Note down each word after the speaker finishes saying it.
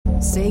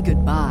Say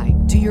goodbye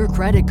to your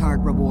credit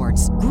card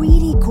rewards.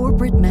 Greedy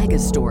corporate mega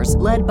stores,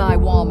 led by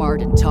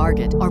Walmart and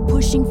Target, are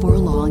pushing for a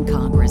law in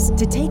Congress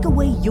to take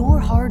away your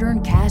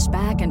hard-earned cash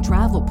back and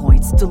travel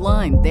points to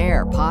line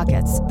their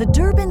pockets. The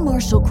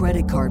Durbin-Marshall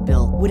credit card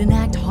bill would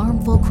enact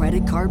harmful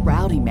credit card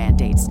routing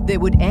mandates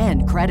that would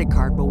end credit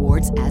card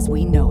rewards as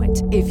we know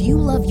it. If you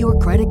love your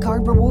credit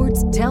card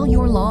rewards, tell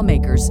your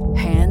lawmakers,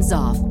 hands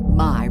off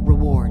my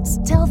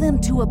rewards. Tell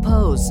them to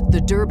oppose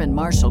the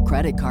Durbin-Marshall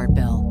credit card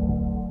bill.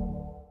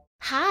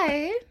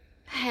 Hi.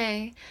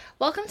 Hey.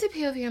 Welcome to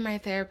POV, You're My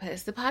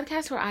Therapist, the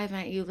podcast where I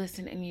vent, you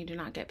listen, and you do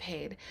not get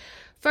paid.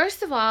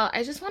 First of all,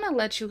 I just want to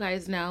let you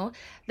guys know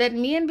that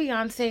me and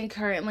Beyonce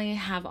currently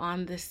have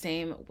on the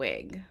same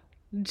wig.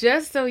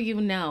 Just so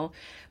you know,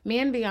 me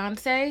and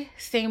Beyonce,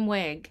 same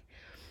wig.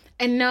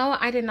 And no,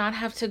 I did not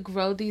have to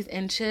grow these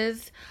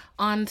inches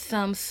on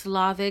some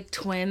Slavic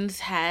twin's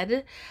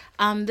head.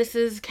 This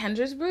is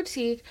Kendra's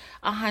Boutique,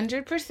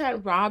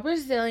 100% raw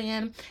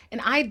Brazilian,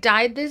 and I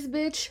dyed this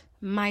bitch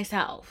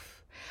myself.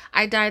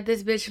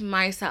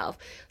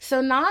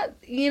 So not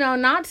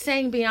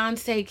saying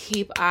Beyonce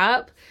keep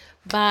up,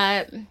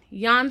 but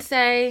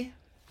Beyonce,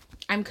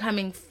 I'm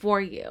coming for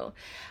you.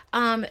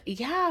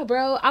 Yeah,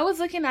 bro, I was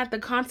looking at the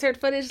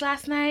concert footage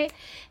last night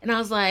and I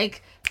was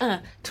like,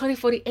 20,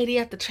 40, 80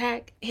 at the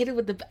track, hit it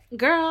with the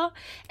girl.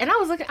 And I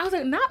was like,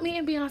 not me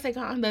and Beyonce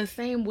got on the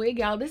same wig,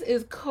 y'all. This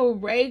is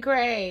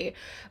cray.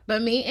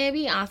 But me and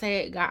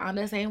Beyonce got on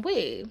the same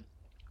wig.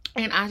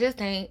 And I just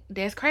think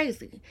that's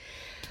crazy.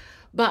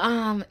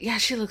 But yeah,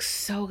 she looks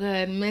so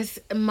good. Miss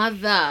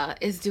Mother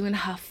is doing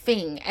her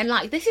thing. And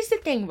like, this is the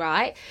thing,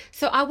 right?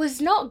 So I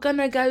was not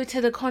gonna go to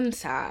the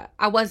concert.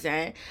 I was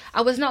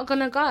not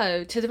gonna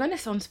go to the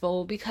Renaissance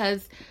Ball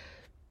because,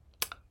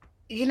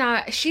 you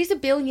know, she's a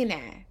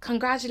billionaire.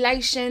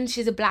 Congratulations,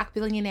 she's a black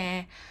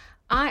billionaire.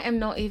 I am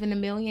not even a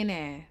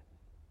millionaire.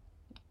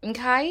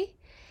 Okay?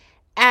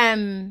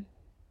 I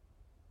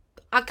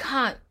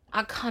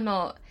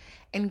cannot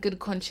in good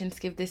conscience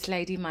give this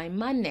lady my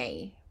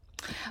money.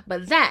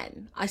 But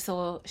then I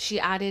saw she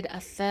added a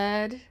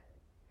third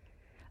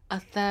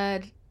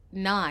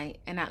night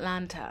in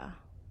Atlanta,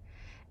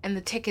 and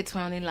the tickets were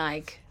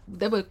only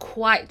they were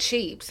quite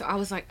cheap. So I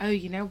was like, oh,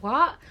 you know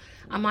what?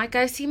 I might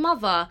go see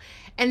Mother.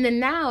 And then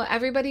now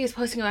everybody is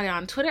posting about it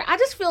on Twitter. I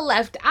just feel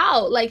left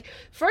out. Like,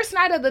 first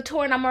night of the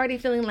tour and I'm already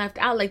feeling left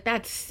out. Like,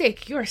 that's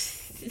sick. You're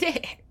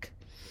sick.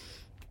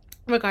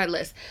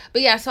 Regardless.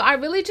 But yeah, so I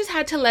really just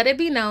had to let it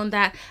be known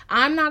that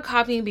I'm not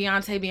copying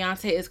Beyonce.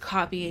 Beyonce is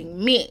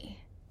copying me.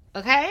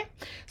 Okay?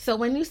 So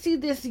when you see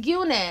this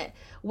unit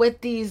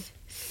with these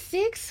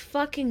 6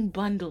 fucking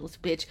bundles,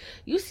 bitch,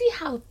 you see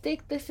how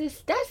thick this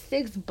is? That's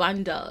 6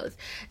 bundles.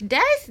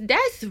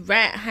 That's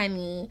rent,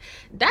 honey.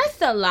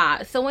 That's a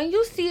lot. So when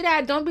you see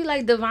that, don't be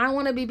like, Divine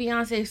want to be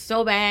Beyonce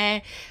so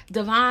bad.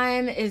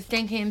 Divine is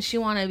thinking she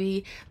want to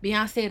be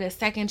Beyonce the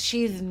second.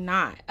 She's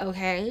not,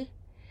 okay?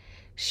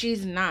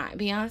 She's not.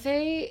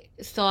 Beyonce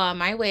saw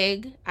my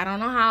wig. I don't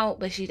know how,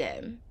 but she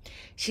did.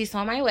 She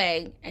saw my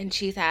wig and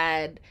she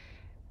said,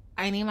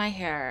 I need my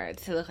hair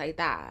to look like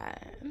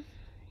that.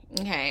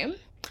 Okay.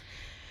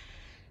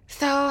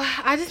 So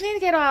I just need to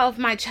get it off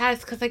my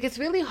chest because, like, it's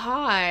really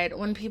hard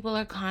when people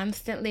are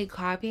constantly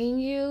copying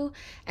you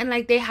and,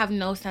 like, they have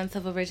no sense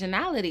of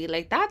originality.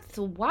 Like, that's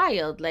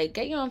wild. Like,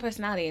 get your own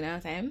personality, you know what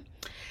I'm saying?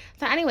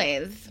 So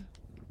anyways,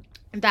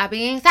 that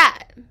being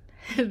said,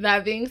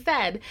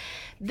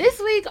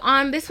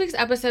 on this week's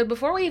episode,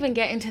 before we even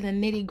get into the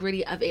nitty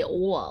gritty of it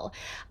all,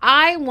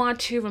 I want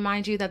to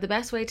remind you that the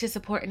best way to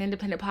support an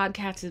independent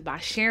podcast is by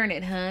sharing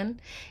it, hun.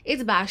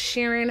 It's by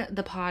sharing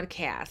the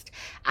podcast.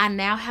 I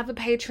now have a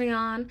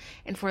Patreon,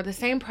 and for the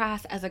same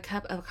price as a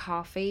cup of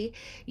coffee,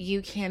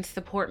 you can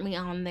support me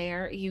on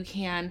there. You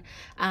can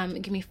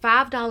give me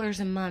 $5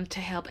 a month to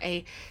help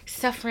a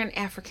suffering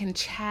African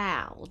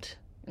child.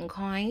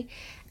 Okay?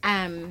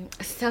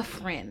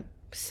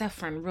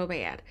 Suffering real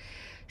bad.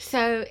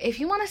 So if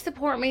you want to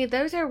support me,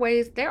 there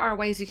are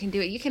ways you can do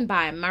it. You can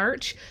buy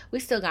merch. We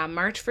still got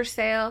merch for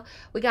sale.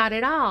 We got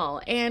it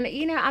all. And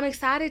you know, I'm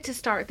excited to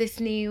start this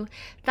new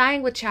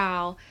thing with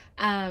y'all.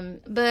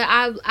 But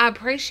I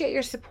appreciate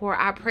your support.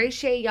 I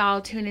appreciate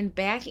y'all tuning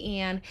back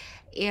in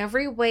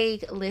every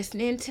week,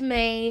 listening to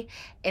me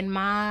and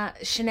my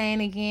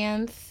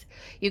shenanigans.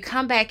 You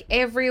come back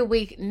every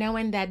week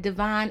knowing that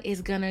Divine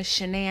is gonna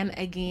shenan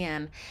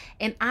again.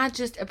 And I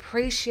just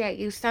appreciate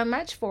you so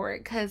much for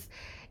it because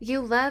you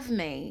love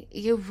me.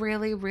 You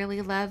really,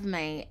 really love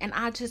me. And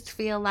I just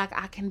feel like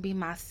I can be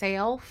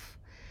myself.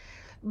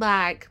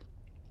 Like,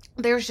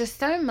 there's just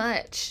so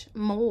much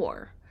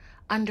more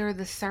under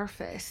the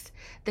surface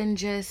than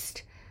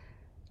just,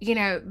 you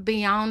know,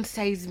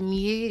 Beyonce's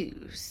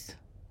muse.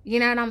 You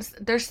know what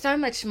there's so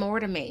much more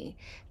to me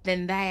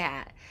than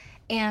that.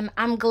 And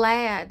I'm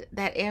glad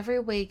that every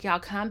week y'all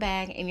come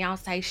back and y'all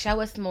say,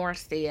 show us more,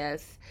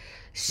 sis.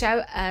 Show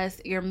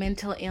us your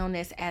mental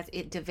illness as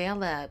it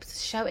develops.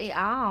 Show it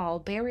all.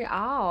 Bare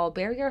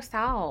your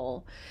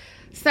soul.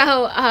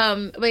 So,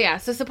 but yeah,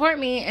 so support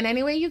me in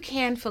any way you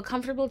can. Feel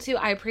comfortable to.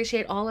 I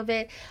appreciate all of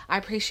it. I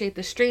appreciate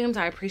the streams.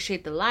 I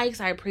appreciate the likes.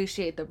 I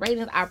appreciate the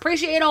ratings. I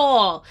appreciate it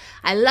all.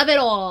 I love it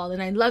all.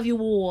 And I love you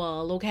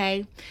all,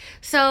 okay?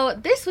 So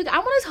this week, I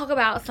want to talk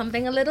about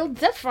something a little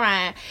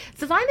different.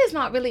 Divine is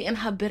not really in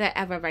her bitter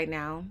era right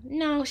now.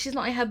 No, she's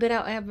not in her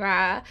bitter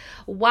era.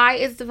 Why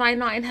is Divine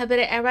not in her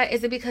bitter era?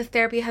 Is it because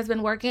therapy has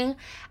been working?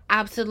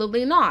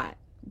 Absolutely not.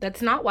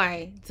 That's not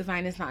why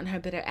Divine is not in her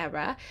bitter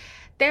era.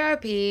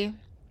 Therapy,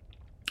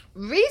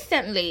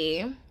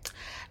 recently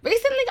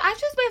I've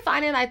just been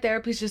finding that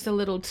therapy is just a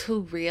little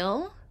too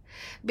real,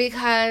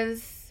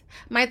 because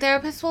my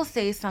therapist will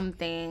say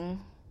something,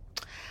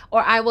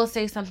 or I will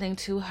say something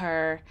to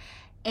her,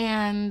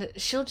 and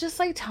she'll just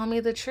like tell me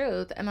the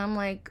truth, and I'm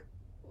like,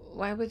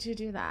 why would you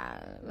do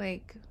that?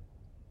 Like,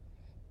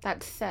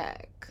 that's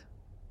sick.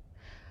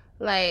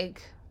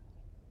 Like,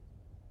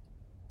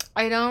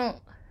 I don't,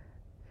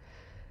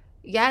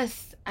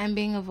 yes, I'm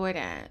being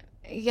avoidant.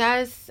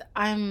 Yes,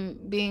 I'm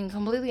being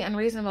completely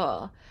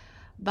unreasonable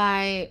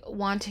by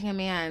wanting a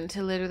man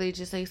to literally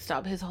just like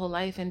stop his whole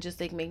life and just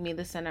like make me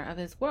the center of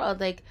his world.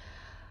 Like,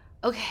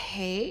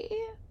 okay,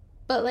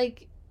 but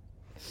like,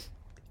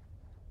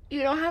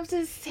 you don't have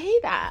to say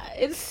that.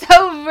 It's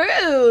so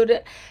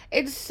rude.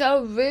 It's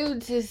so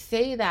rude to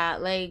say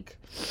that. Like,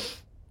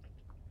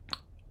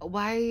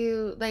 why are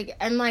you like,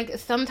 and like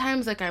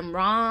sometimes like I'm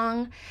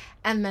wrong,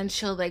 and then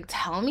she'll like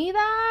tell me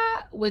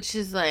that, which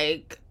is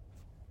like,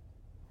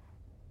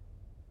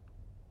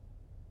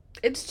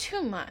 it's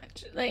too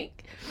much.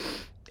 Like,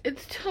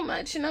 it's too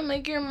much. And I'm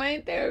like, you're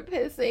my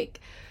therapist. Like,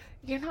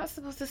 you're not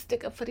supposed to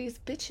stick up for these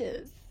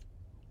bitches.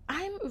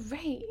 I'm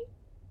right.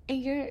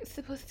 And you're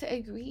supposed to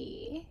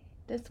agree.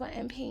 That's why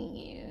I'm paying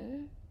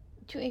you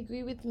to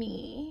agree with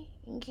me.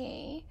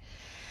 Okay.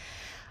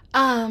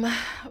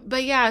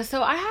 But yeah,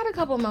 so I had a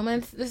couple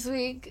moments this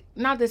week,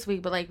 not this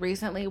week, but like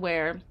recently,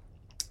 where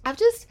I'm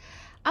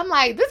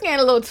like, this getting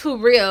a little too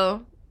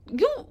real.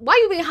 Why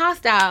you being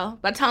hostile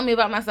by telling me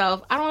about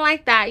myself? I don't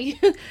like that.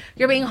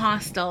 You're being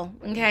hostile,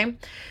 okay?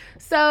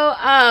 So,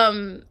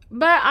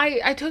 but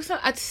I took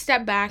a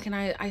step back, and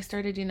I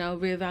started,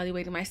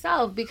 reevaluating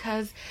myself,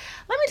 because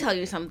let me tell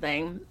you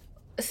something.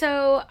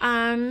 So,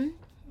 I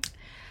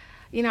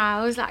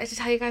always like to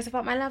tell you guys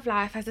about my love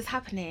life as it's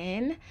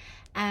happening.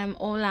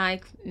 Or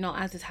like not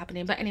as it's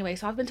happening. But anyway,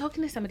 so I've been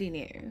talking to somebody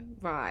new,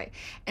 right?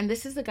 And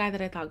this is the guy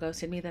that I thought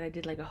ghosted me, that I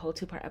did like a whole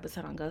 2-part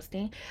episode on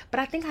ghosting. But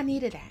I think I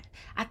needed that.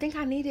 I think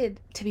I needed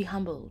to be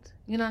humbled.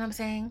 You know what I'm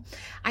saying?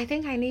 I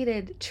think I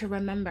needed to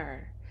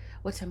remember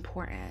what's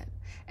important,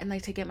 and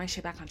like to get my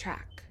shit back on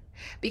track.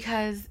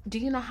 Because do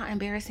you know how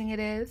embarrassing it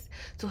is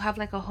to have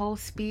like a whole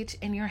speech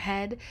in your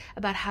head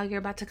about how you're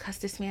about to cuss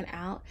this man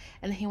out,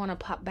 and then he want to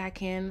pop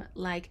back in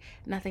like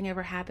nothing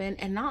ever happened?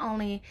 And not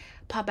only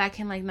pop back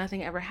in like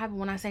nothing ever happened.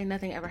 When I say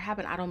nothing ever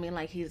happened, I don't mean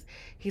like he's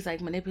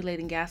like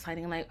manipulating,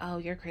 gaslighting, like, oh,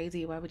 you're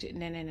crazy, why would you,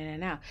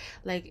 no.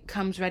 Like,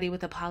 comes ready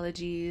with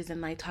apologies,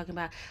 and like talking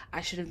about,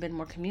 I should have been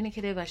more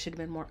communicative, I should have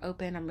been more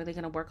open, I'm really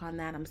gonna work on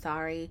that, I'm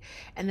sorry.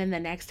 And then the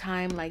next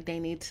time like they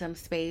need some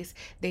space,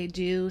 they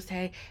do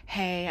say,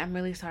 hey, I'm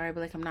really sorry,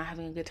 but like I'm not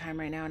having a good time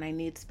right now and I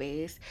need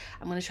space.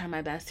 I'm gonna try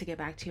my best to get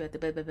back to you at the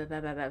blah blah blah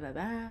blah blah blah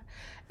blah.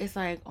 It's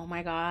like, oh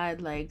my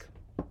God, like,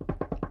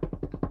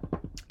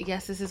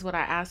 yes, this is what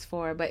I asked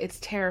for, but it's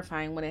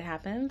terrifying when it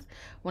happens,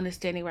 when it's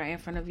standing right in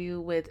front of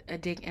you with a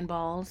dick and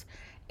balls,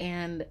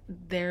 and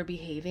they're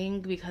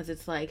behaving, because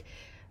it's like,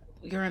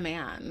 you're a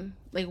man.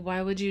 Like,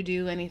 why would you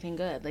do anything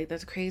good? Like,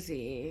 that's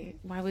crazy.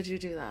 Why would you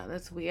do that?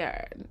 That's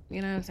weird.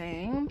 You know what I'm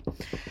saying?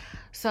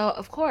 So,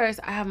 of course,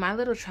 I have my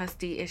little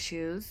trusty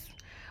issues,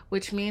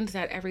 which means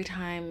that every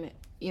time,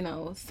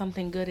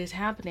 something good is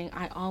happening,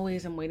 I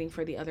always am waiting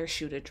for the other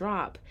shoe to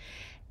drop.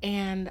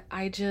 And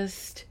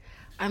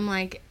I'm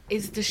like,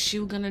 is the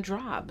shoe gonna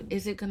drop?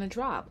 Is it gonna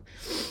drop?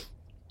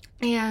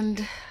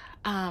 And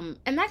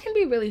that can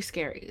be really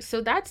scary. So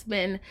that's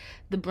been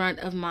the brunt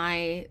of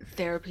my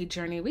therapy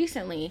journey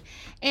recently.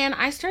 And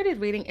I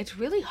started reading, it's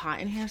really hot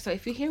in here, so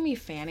if you hear me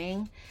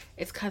fanning,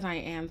 it's because I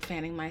am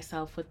fanning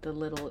myself with the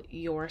little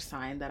your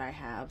sign that I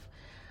have.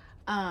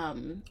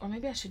 Or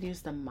maybe I should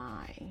use the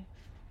my.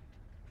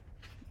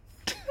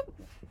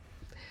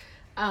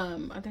 I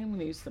think I'm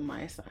gonna use the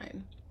my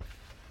sign.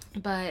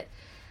 But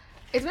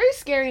it's very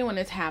scary when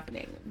it's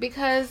happening,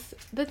 because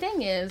the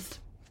thing is,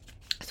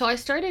 so I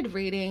started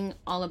reading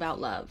All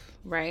About Love,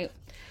 right?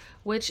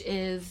 Which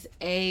is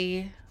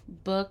a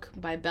book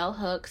by Bell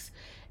Hooks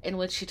in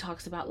which she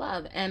talks about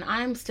love. And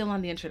I'm still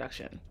on the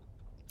introduction.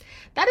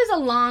 That is a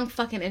long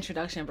fucking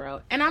introduction,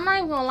 bro. And I'm not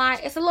even gonna lie,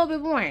 it's a little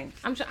bit boring.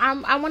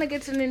 I want to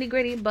get to the nitty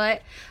gritty,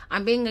 but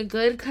I'm being a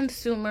good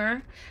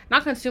consumer,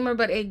 not consumer,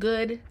 but a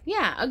good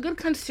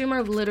consumer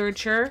of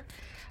literature.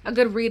 a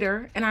good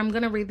reader, and I'm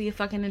gonna read the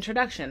fucking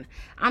introduction.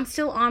 I'm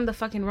still on the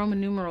fucking Roman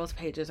numerals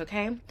pages,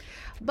 okay?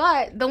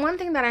 But the one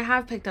thing that I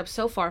have picked up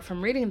so far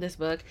from reading this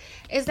book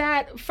is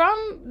that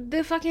from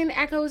the fucking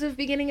echoes of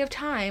beginning of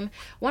time,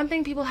 one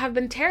thing people have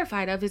been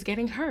terrified of is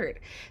getting hurt.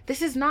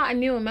 This is not a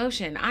new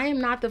emotion. I am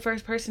not the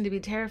first person to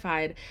be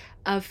terrified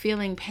of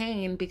feeling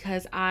pain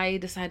because I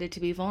decided to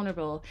be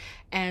vulnerable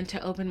and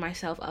to open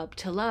myself up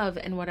to love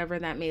and whatever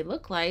that may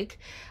look like.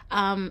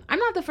 I'm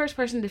not the first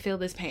person to feel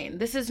this pain.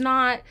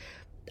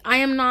 I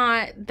am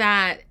not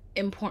that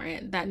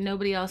important that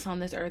nobody else on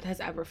this earth has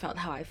ever felt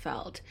how I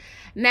felt.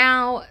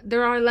 Now,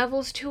 there are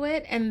levels to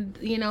it, and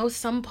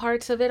some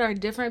parts of it are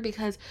different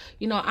because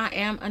I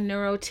am a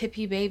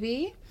neurotippy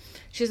baby.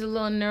 She's a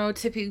little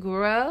neurotippy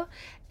girl,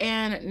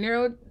 and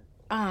no,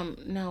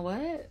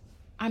 what?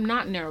 I'm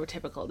not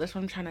neurotypical. That's what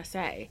I'm trying to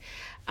say.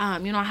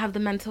 I have the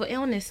mental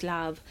illness,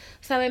 love.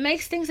 So it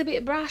makes things a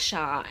bit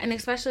brasher. And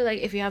especially like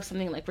if you have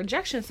something like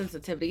rejection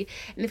sensitivity,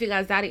 and if you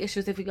got daddy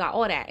issues, if you got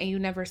all that, and you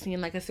never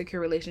seen like a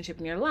secure relationship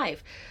in your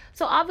life.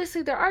 So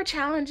obviously there are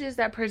challenges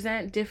that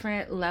present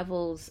different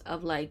levels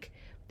of like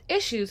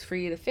issues for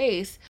you to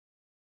face.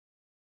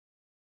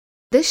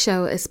 This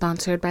show is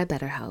sponsored by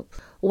BetterHelp.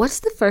 What's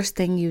the first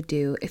thing you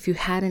do if you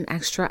had an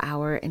extra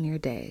hour in your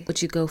day?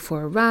 Would you go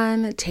for a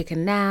run, take a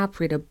nap,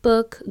 read a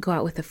book, go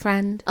out with a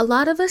friend? A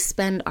lot of us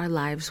spend our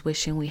lives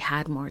wishing we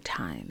had more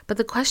time. But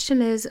the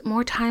question is,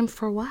 more time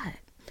for what?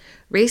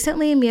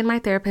 Recently, me and my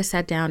therapist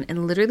sat down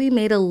and literally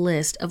made a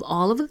list of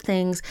all of the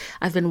things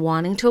I've been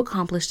wanting to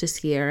accomplish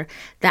this year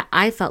that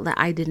I felt that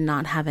I did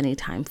not have any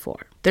time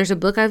for. There's a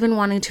book I've been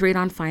wanting to read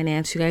on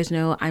finance. You guys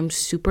know I'm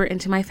super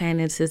into my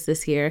finances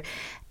this year.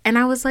 And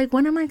I was like,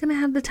 when am I going to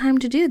have the time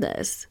to do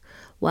this?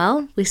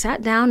 Well, we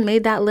sat down,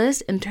 made that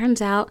list, and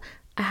turns out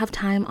I have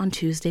time on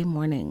Tuesday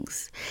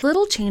mornings.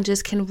 Little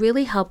changes can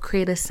really help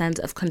create a sense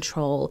of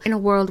control in a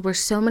world where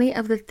so many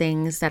of the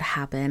things that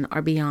happen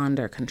are beyond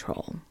our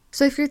control.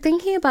 So if you're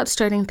thinking about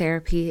starting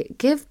therapy,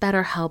 give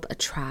BetterHelp a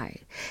try.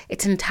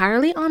 It's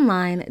entirely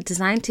online,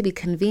 designed to be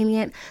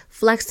convenient,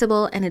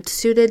 flexible, and it's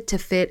suited to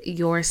fit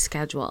your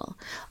schedule.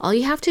 All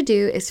you have to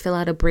do is fill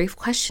out a brief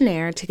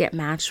questionnaire to get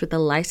matched with a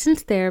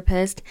licensed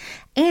therapist,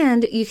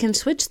 and you can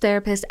switch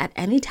therapists at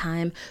any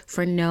time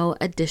for no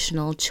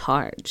additional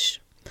charge.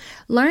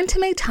 Learn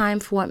to make time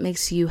for what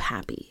makes you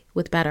happy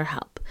with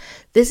BetterHelp.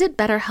 Visit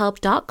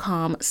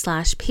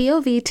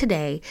BetterHelp.com/POV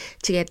today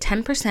to get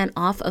 10%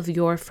 off of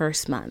your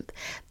first month.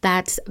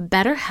 That's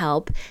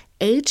BetterHelp,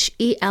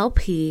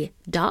 HELP.com/POV.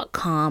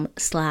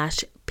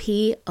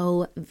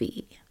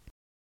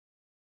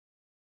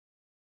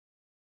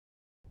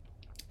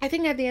 I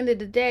think at the end of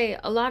the day,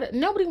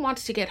 nobody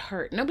wants to get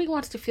hurt. Nobody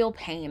wants to feel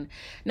pain.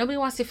 Nobody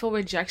wants to feel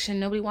rejection.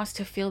 Nobody wants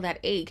to feel that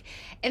ache.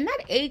 And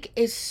that ache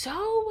is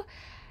so...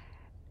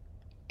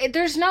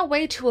 There's no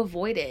way to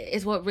avoid it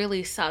is what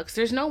really sucks.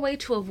 There's no way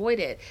to avoid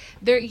it.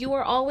 You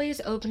are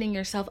always opening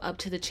yourself up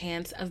to the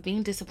chance of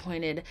being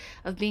disappointed,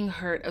 of being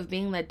hurt, of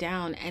being let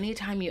down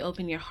anytime you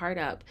open your heart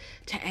up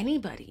to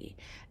anybody.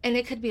 And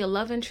it could be a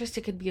love interest,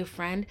 it could be a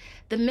friend.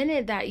 The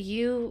minute that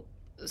you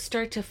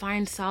start to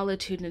find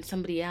solitude in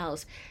somebody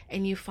else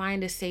and you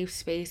find a safe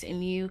space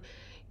and you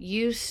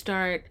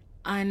start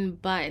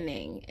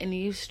unbuttoning and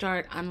you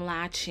start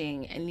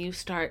unlatching and you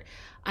start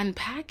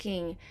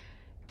unpacking,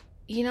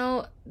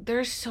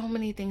 there's so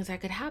many things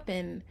that could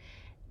happen,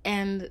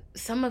 and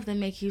some of them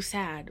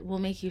will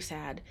make you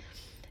sad.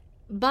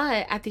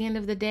 But at the end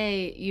of the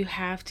day, you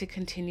have to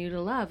continue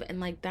to love. And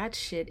like, that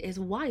shit is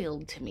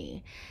wild to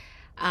me.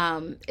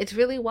 It's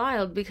really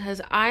wild because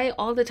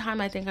all the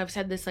time, I think I've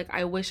said this, like,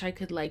 I wish I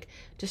could like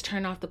just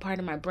turn off the part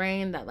of my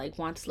brain that like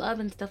wants love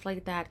and stuff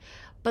like that.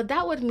 But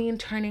that would mean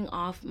turning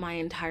off my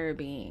entire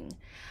being.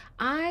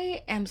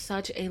 I am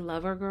such a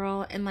lover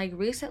girl, and like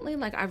recently,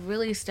 like I've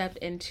really stepped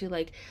into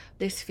like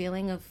this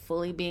feeling of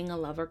fully being a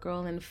lover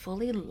girl and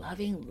fully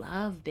loving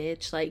love,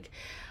 bitch. Like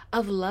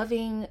of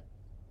loving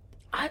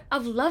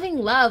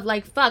love.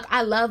 Like, fuck,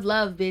 I love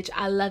love, bitch.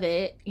 I love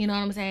it. You know what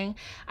I'm saying?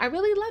 I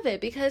really love it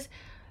because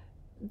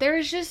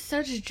there's just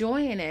such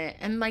joy in it,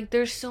 and like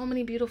there's so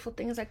many beautiful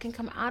things that can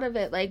come out of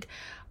it. Like,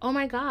 oh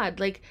my God,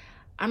 like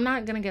I'm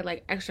not gonna get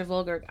like extra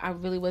vulgar. I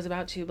really was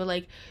about to, but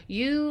like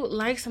you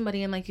like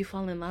somebody and like you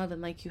fall in love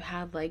and like you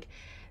have like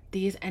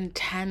these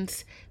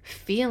intense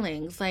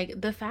feelings. Like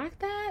the fact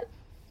that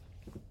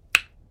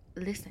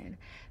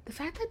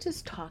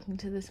just talking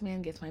to this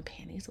man gets my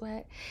panties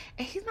wet,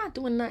 and he's not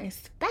doing nothing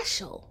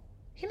special.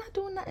 He's not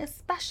doing nothing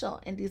special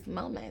in these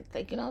moments.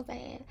 Like, you know what I'm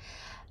saying?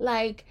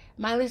 Like,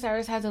 Miley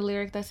Cyrus has a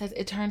lyric that says,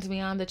 "It turns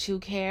me on that you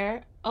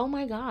care." Oh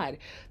my God.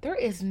 There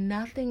is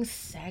nothing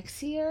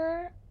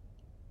sexier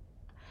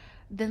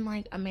than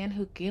like a man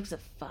who gives a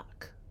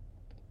fuck.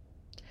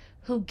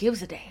 Who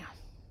gives a damn.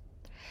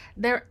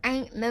 There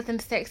ain't nothing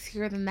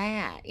sexier than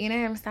that. You know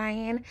what I'm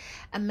saying?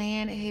 A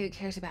man who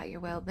cares about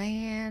your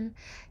well-being.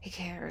 He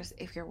cares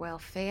if you're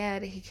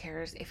well-fed. He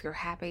cares if you're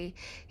happy.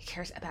 He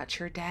cares about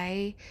your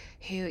day.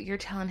 Who you're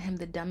telling him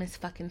the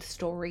dumbest fucking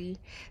story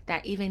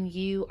that even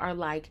you are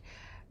like,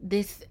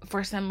 this,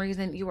 for some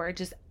reason, you are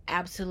just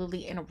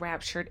absolutely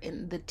enraptured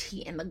in the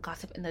tea and the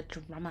gossip and the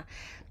drama.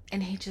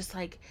 And he's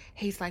like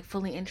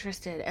fully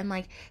interested. And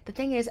like, the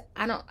thing is,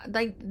 I don't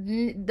like,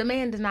 the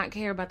man does not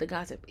care about the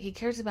gossip. He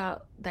cares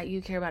about that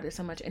you care about it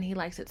so much, and he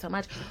likes it so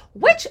much.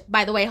 Which,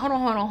 by the way, hold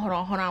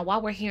on,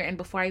 while we're here and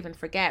before I even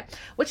forget,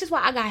 which is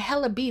why I got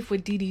hella beef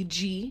with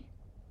DDG,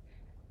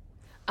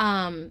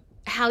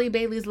 Halle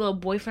Bailey's little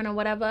boyfriend or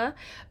whatever,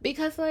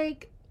 because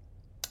like,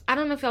 I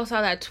don't know if y'all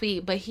saw that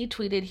tweet, but he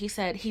tweeted, he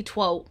said, he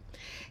twote,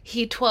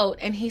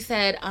 and he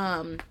said,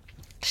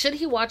 should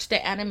he watch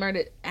the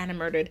animated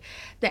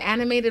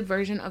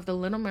version of The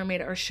Little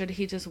Mermaid, or should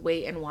he just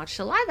wait and watch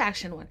the live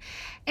action one?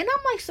 And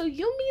I'm like, so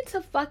you mean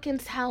to fucking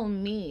tell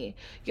me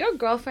your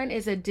girlfriend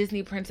is a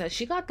Disney princess?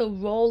 She got the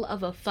role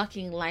of a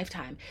fucking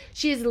lifetime.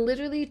 She is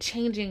literally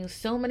changing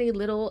so many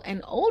little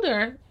and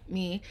older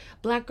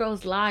black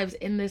girls' lives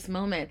in this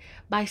moment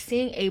by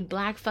seeing a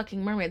black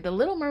fucking mermaid. The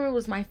Little Mermaid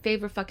was my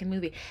favorite fucking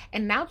movie,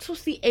 and now to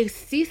see a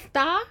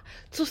sister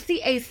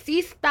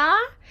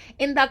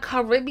in the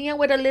Caribbean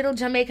with a little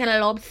Jamaican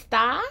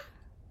lobster,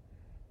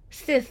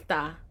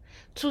 sister,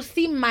 to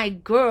see my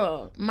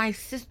girl, my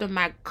sister,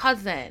 my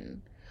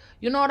cousin,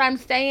 you know what I'm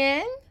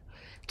saying?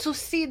 To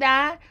see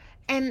that,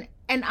 and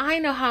I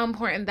know how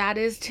important that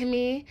is to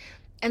me,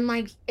 and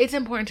like, it's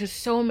important to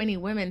so many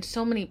women,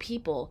 so many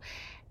people.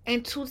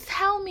 And to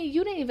tell me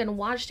you didn't even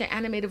watch the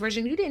animated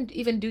version, you didn't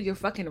even do your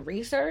fucking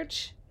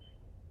research.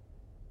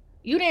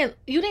 You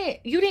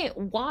didn't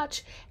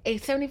watch a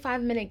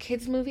 75-minute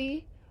kids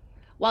movie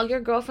while your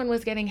girlfriend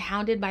was getting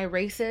hounded by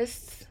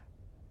racists.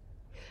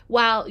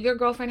 While your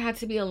girlfriend had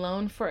to be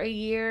alone for a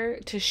year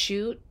to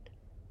shoot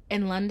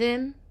in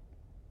London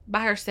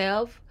by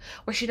herself,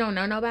 where she don't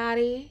know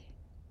nobody.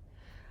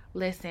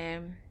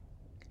 Listen,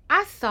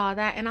 I saw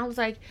that and I was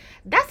like,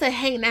 that's a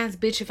hating ass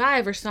bitch if I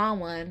ever saw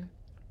one.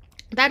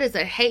 That is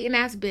a hating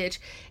ass bitch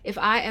if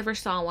I ever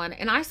saw one.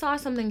 And I saw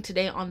something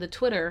today on the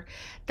Twitter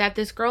that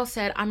this girl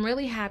said, I'm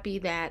really happy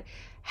that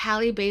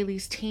Halle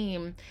Bailey's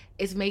team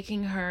is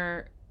making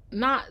her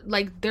not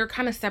like, they're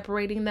kind of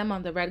separating them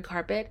on the red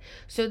carpet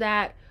so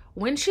that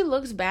when she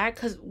looks back,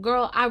 because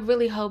girl, I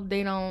really hope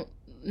they don't,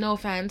 no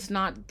offense,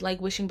 not like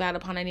wishing bad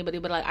upon anybody,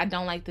 but like, I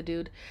don't like the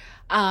dude.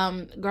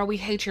 Girl, we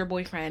hate your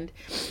boyfriend.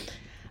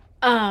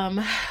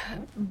 But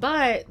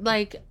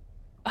like,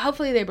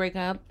 hopefully they break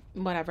up,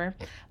 whatever.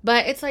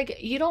 But it's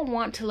like, you don't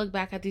want to look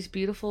back at these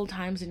beautiful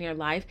times in your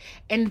life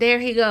and there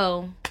he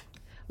go,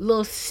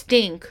 little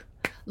stink,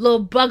 little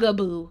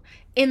bugaboo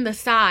in the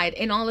side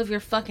in all of your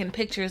fucking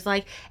pictures,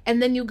 like,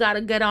 and then you gotta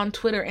get on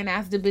Twitter and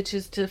ask the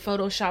bitches to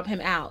Photoshop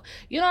him out.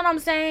 You know what I'm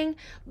saying?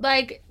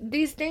 Like,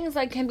 these things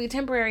like can be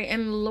temporary,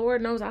 and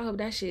Lord knows I hope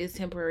that shit is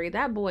temporary.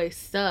 That boy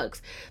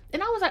sucks.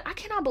 And I was like, I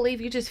cannot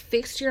believe you just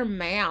fixed your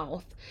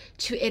mouth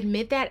to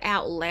admit that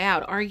out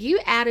loud. Are you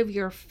out of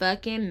your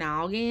fucking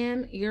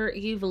noggin?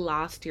 You've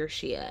lost your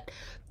shit.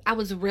 I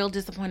was real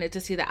disappointed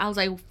to see that. I was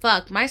like,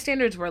 fuck, my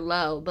standards were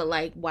low, but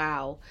like,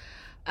 wow.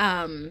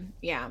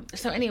 Yeah.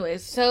 So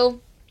anyways,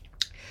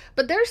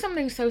 but there's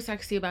something so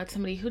sexy about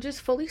somebody who just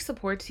fully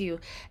supports you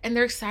and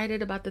they're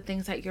excited about the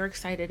things that you're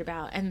excited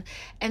about, and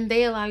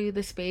they allow you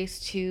the space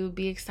to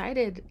be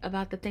excited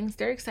about the things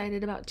they're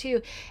excited about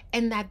too,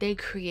 and that they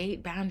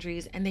create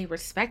boundaries and they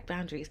respect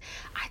boundaries.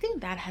 I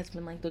think that has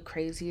been like the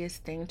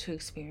craziest thing to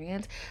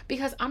experience,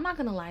 because I'm not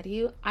gonna lie to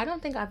you, I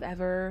don't think I've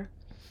ever,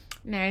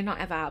 no, not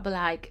ever, but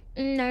like,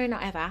 no,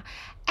 not ever.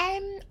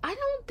 I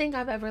don't think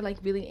I've ever like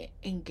really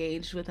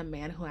engaged with a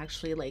man who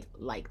actually like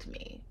liked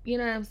me. You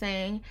know what I'm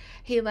saying?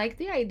 He liked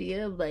the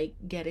idea of like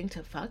getting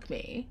to fuck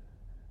me.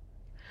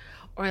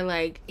 Or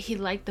like, he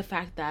liked the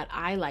fact that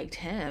I liked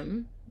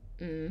him.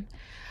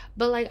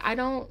 But like, I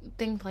don't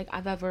think like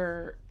I've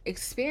ever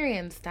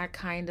experienced that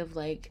kind of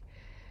like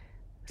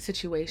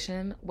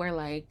situation where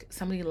like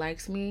somebody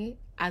likes me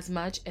as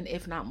much and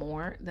if not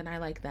more than I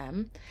like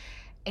them,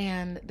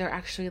 and they're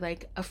actually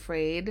like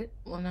afraid,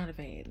 well, not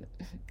afraid,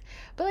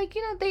 but like,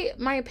 you know,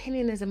 my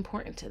opinion is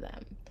important to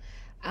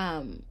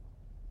them.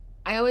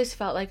 I always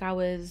felt like I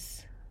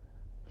was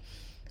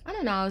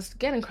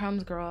getting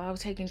crumbs, girl. I was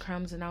taking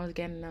crumbs and I was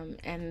getting them,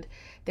 and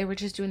they were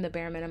just doing the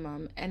bare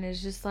minimum. And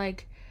it's just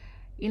like,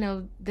 you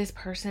know, this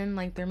person,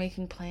 like, they're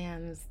making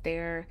plans,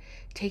 they're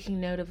taking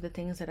note of the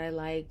things that I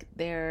like,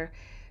 they're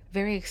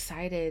very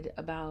excited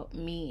about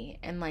me,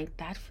 and like,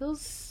 that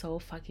feels so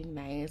fucking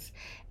nice.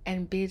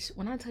 And bitch,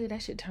 when I tell you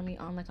that shit turn me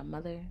on like a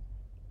mother,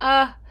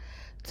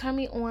 turn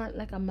me on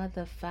like a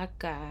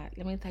motherfucker,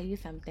 let me tell you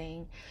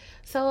something.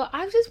 So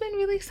I've just been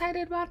really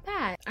excited about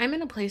that. I'm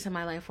in a place in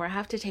my life where I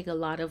have to take a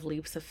lot of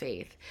leaps of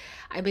faith.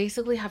 I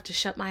basically have to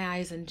shut my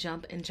eyes and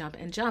jump and jump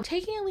and jump,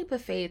 taking a leap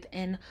of faith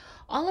in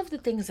all of the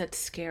things that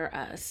scare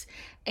us,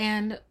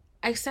 and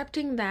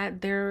accepting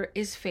that there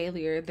is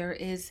failure, there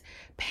is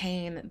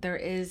pain, there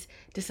is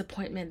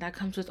disappointment that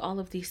comes with all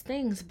of these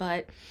things.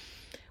 But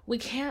we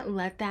can't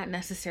let that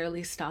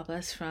necessarily stop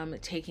us from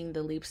taking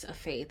the leaps of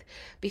faith,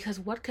 because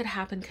what could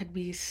happen could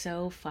be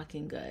so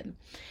fucking good.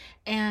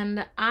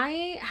 And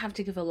I have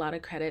to give a lot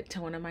of credit to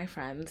one of my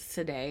friends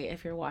today.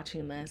 If you're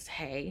watching this,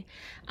 hey,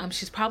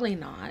 she's probably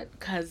not,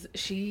 because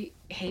she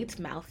hates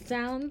mouth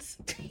sounds.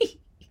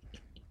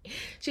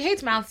 She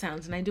hates mouth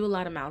sounds, and I do a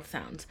lot of mouth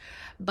sounds.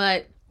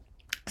 But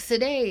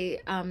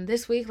today,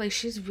 this week, like,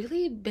 she's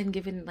really been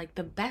given like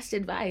the best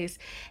advice.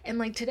 And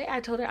like today I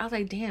told her, I was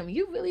like, damn,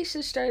 you really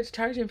should start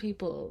charging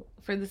people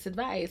for this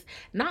advice.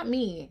 Not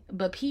me,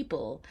 but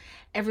people,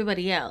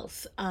 everybody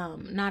else.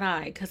 Not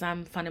I, because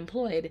I'm fun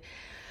employed.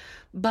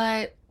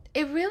 But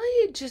it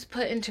really just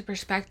put into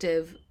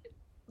perspective,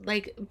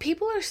 like,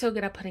 people are so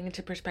good at putting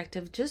into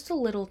perspective just the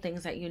little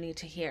things that you need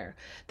to hear.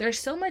 There's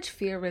so much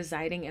fear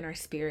residing in our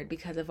spirit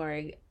because of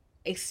our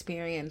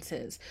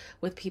experiences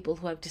with people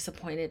who have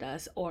disappointed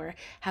us or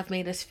have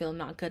made us feel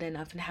not good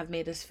enough and have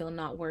made us feel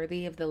not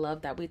worthy of the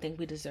love that we think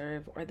we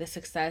deserve or the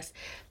success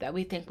that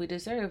we think we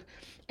deserve.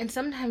 And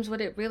sometimes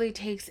what it really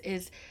takes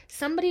is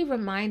somebody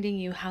reminding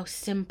you how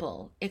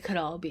simple it could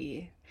all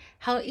be,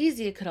 how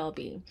easy it could all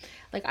be.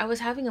 Like, I was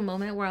having a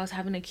moment where I was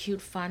having a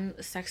cute, fun,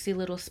 sexy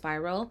little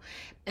spiral,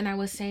 and I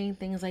was saying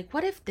things like,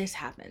 what if this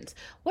happens?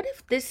 What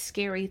if this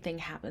scary thing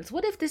happens?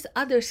 What if this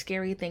other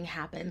scary thing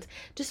happens,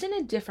 just in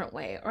a different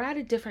way or at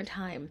a different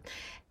time?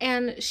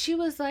 And she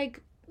was like,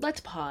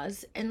 let's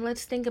pause and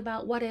let's think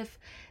about, what if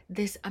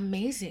this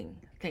amazing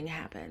thing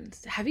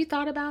happens? Have you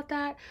thought about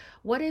that?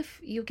 What if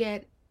you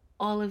get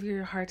all of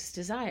your heart's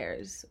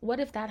desires? What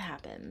if that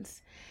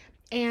happens?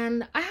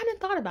 And I hadn't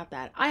thought about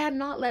that. I had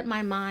not let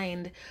my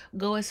mind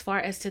go as far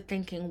as to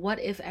thinking, what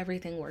if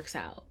everything works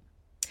out?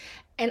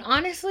 And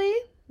honestly,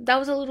 that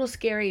was a little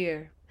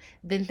scarier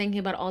than thinking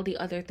about all the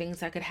other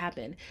things that could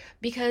happen.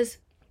 Because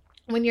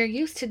when you're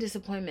used to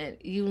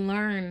disappointment, you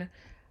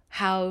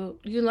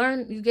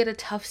get a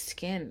tough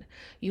skin.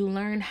 You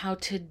learn how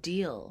to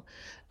deal.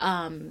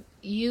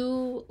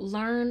 You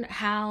learn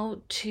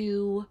how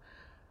to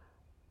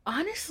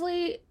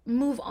honestly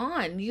move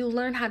on. You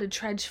learn how to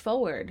trudge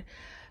forward.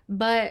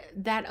 But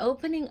that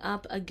opening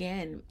up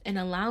again and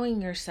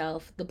allowing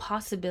yourself the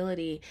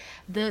possibility,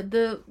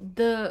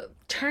 the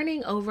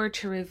turning over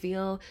to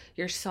reveal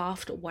your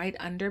soft white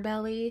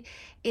underbelly,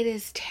 it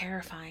is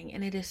terrifying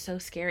and it is so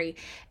scary.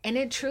 And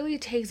it truly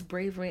takes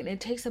bravery, and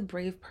it takes a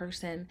brave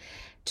person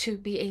to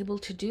be able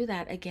to do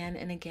that again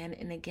and again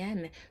and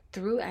again,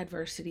 through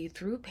adversity,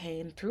 through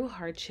pain, through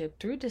hardship,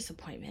 through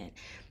disappointment.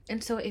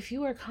 And so if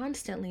you are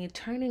constantly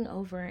turning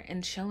over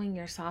and showing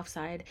your soft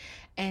side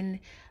and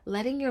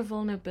letting your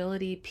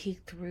vulnerability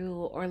peek through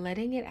or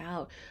letting it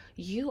out,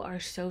 you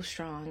are so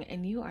strong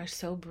and you are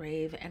so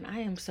brave. And I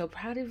am so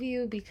proud of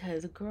you,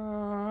 because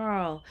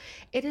girl,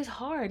 it is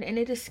hard and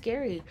it is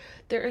scary.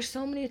 There are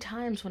so many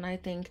times when I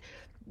think,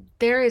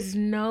 there is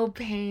no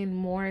pain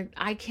more,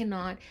 I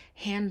cannot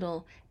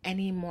handle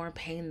any more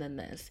pain than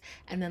this.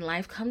 And then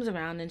life comes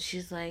around and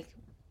she's like,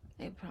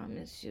 I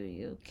promise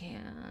you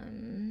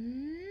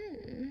can.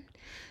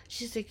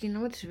 She's like, you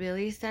know what's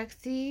really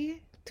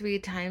sexy? 3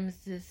 times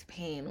this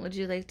pain. Would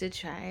you like to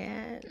try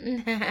it?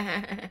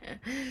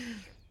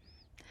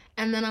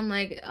 And then I'm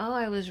like, oh,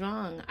 I was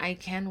wrong. I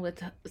can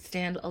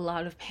withstand a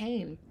lot of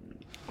pain.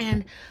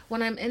 And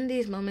when I'm in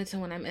these moments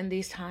and when I'm in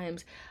these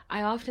times,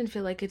 I often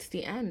feel like it's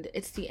the end.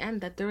 It's the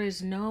end, that there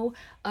is no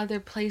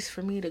other place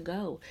for me to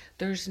go.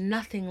 There's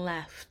nothing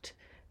left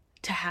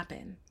to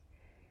happen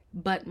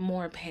but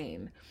more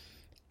pain.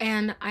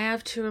 And I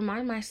have to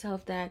remind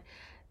myself that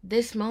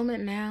this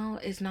moment now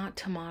is not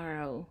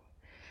tomorrow.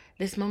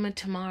 This moment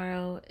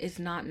tomorrow is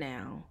not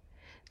now.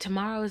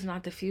 Tomorrow is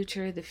not the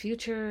future. The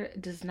future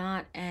does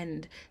not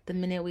end the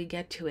minute we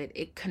get to it.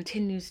 It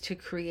continues to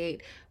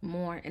create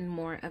more and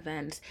more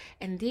events.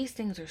 And these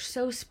things are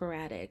so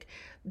sporadic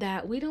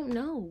that we don't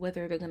know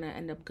whether they're going to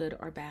end up good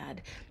or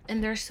bad.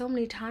 And there's so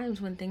many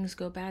times when things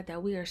go bad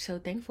that we are so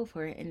thankful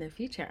for it in the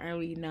future. Are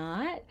we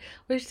not?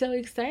 We're so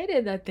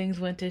excited that things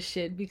went to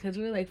shit, because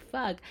we're like,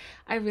 fuck,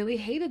 I really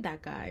hated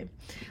that guy.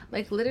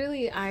 Like,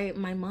 literally,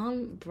 my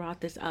mom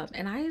brought this up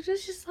and I was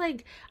just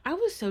like, I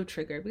was so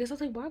triggered, because I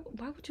was like,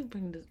 why would you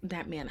bring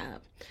that man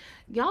up?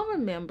 Y'all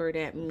remember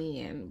that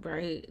man,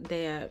 right?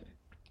 That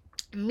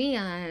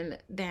man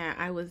that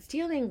I was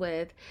dealing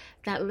with,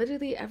 that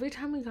literally every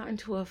time we got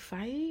into a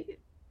fight,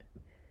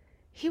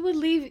 he would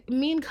leave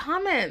mean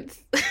comments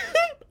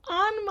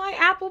on my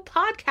Apple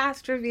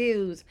Podcast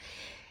reviews.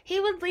 He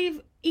would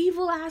leave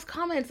evil ass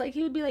comments. Like,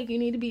 he would be like,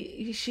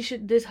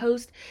 this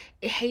host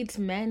hates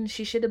men,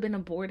 she should have been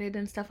aborted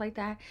and stuff like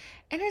that.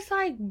 And it's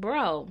like,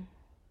 bro,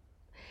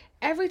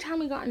 every time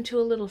we got into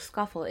a little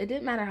scuffle, it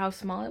didn't matter how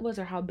small it was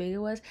or how big it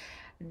was,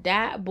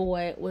 that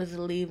boy was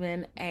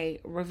leaving a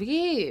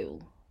review.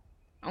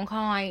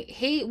 Okay,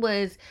 it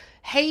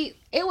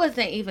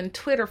wasn't even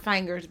Twitter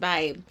fingers,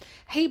 babe.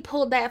 He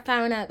pulled that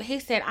phone up.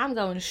 He said, I'm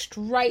going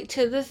straight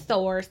to the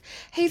source.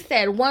 He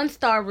said,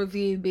 1-star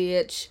review,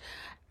 bitch.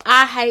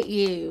 I hate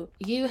you.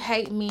 You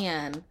hate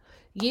men.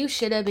 You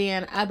should have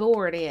been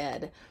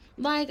aborted.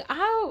 Like,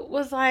 I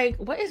was like,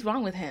 what is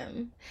wrong with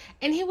him?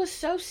 And he was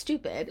so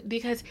stupid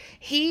because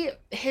his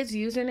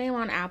username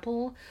on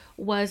Apple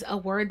was a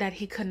word that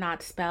he could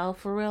not spell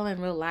for real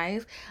in real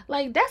life.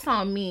 Like, that's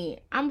on me.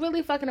 I'm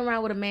really fucking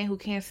around with a man who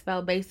can't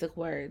spell basic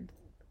words.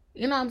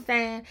 You know what I'm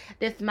saying?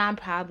 That's my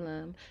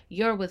problem.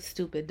 You're with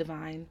stupid,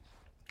 Divine.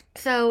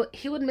 So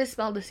he would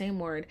misspell the same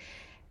word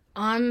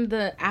on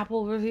the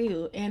Apple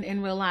review and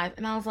in real life.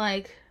 And I was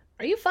like,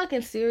 are you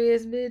fucking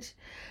serious, bitch?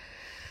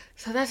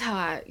 So that's how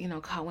I,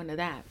 caught wind of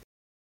that.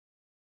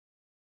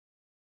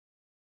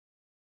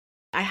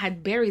 I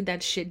had buried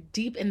that shit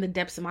deep in the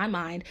depths of my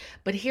mind,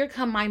 but here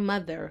come my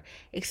mother,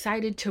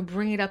 excited to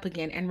bring it up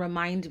again and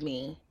remind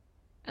me.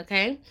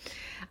 Okay?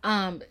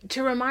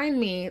 To remind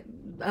me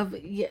of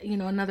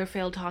another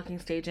failed talking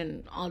stage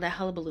and all that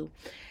hullabaloo.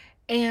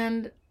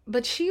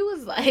 But she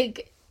was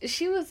like,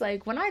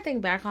 when I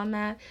think back on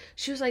that,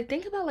 she was like,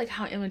 think about like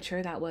how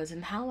immature that was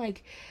and how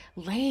like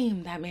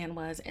lame that man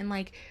was, and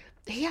like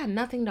he had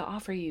nothing to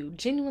offer you,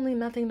 genuinely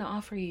nothing to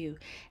offer you.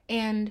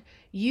 And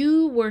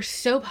you were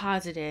so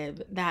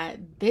positive that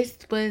this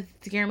was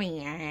your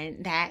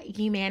man, that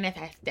you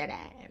manifested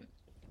it,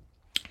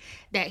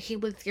 that he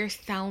was your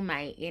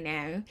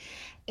soulmate.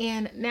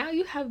 And now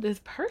you have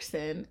this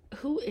person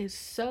who is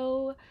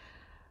so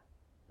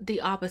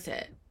the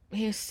opposite.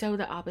 He is so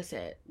the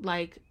opposite.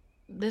 Like,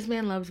 this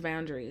man loves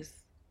boundaries.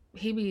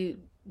 He be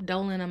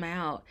doling them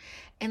out.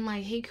 And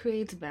like, he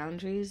creates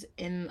boundaries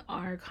in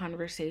our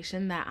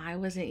conversation that I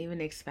wasn't even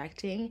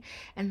expecting.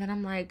 And then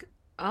I'm like,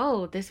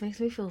 oh, this makes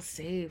me feel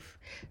safe.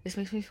 This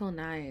makes me feel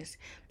nice.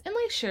 And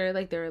like, sure,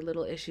 like there are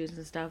little issues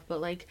and stuff, but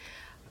like,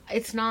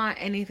 it's not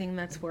anything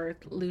that's worth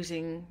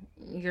losing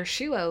your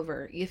shoe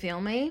over. You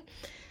feel me?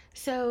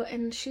 So,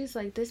 and she's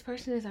like, this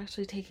person is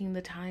actually taking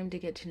the time to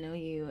get to know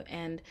you,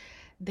 and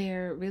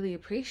they're really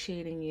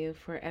appreciating you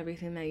for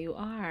everything that you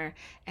are,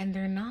 and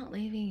they're not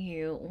leaving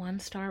you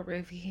 1-star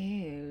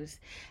reviews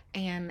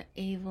and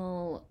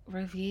evil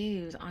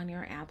reviews on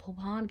your Apple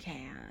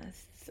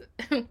Podcasts.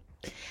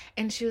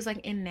 And she was like,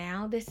 and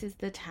now this is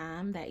the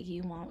time that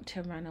you want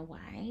to run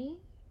away.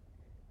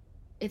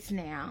 It's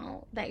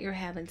now that you're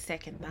having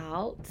second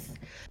thoughts.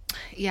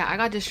 Yeah, I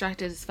got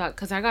distracted as fuck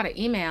because I got an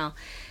email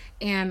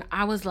and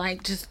I was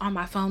like just on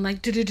my phone,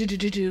 like,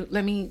 do.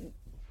 Let me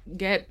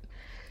get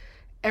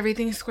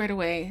everything squared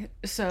away.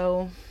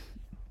 So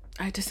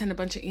I had to send a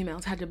bunch of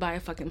emails, had to buy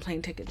a fucking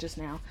plane ticket just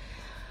now.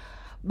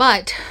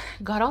 But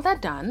got all that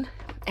done.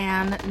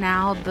 And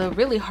now the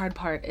really hard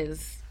part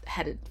is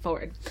headed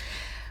forward.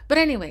 But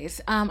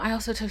anyways, I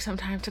also took some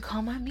time to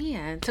call my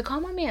man.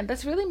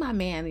 That's really my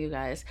man, you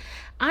guys.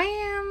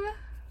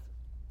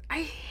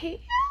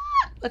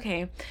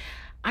 Okay.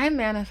 I'm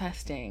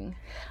manifesting.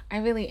 I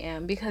really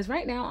am, because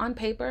right now on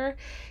paper,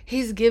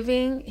 he's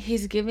giving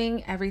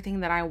everything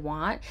that I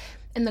want.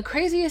 And the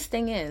craziest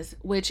thing is,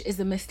 which is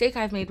the mistake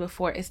I've made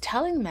before, is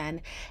telling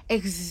men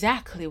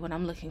exactly what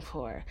I'm looking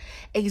for,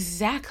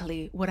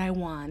 exactly what I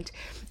want,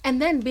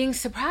 and then being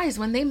surprised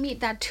when they meet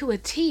that to a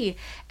T,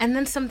 and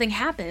then something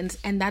happens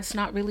and that's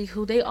not really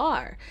who they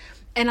are.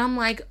 And I'm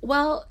like,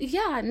 well,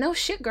 yeah, no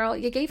shit, girl.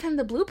 You gave him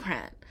the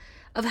blueprint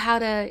of how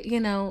to,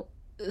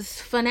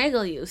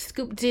 finagle you,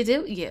 scoop de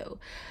doo you.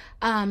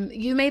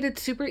 You made it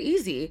super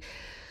easy.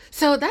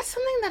 So that's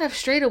something that I've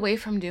strayed away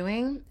from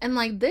doing. And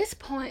like this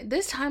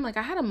time, like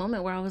I had a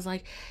moment where I was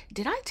like,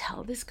 did I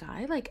tell this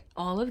guy like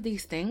all of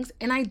these things?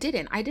 And I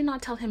didn't. I did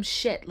not tell him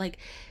shit. Like,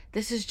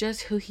 this is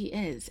just who he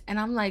is. And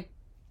I'm like,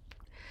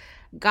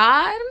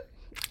 God,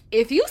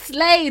 if you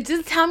slayed,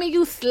 just tell me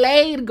you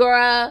slayed,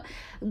 girl.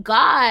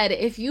 God,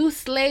 if you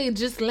slayed,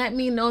 just let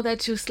me know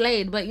that you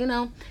slayed. But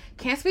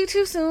can't speak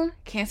too soon.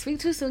 Can't be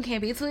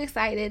too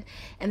excited.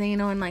 And then,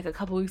 in like a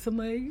couple weeks, I'm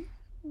like,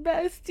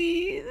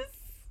 besties.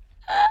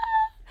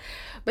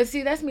 But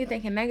see, that's me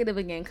thinking negative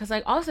again. Because,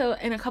 like, also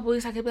in a couple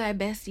weeks, I could be like,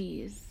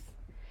 besties.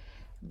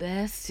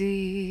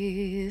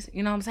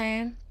 You know what I'm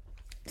saying?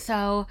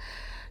 So,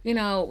 we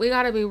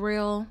got to be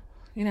real.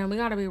 We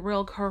got to be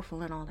real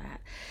careful and all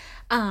that.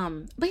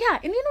 But yeah,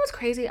 and what's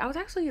crazy? I was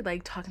actually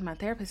like talking to my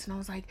therapist and I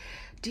was like,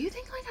 do you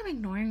think like I'm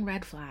ignoring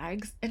red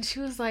flags? And she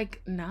was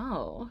like,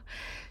 no.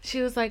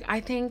 She was like, I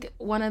think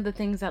one of the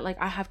things that like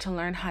I have to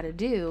learn how to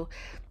do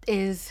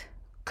is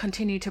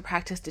continue to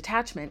practice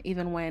detachment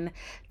even when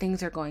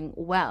things are going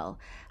well.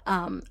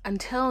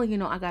 Until,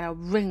 I got a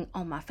ring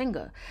on my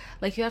finger.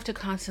 Like, you have to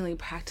constantly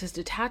practice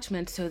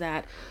detachment so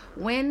that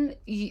when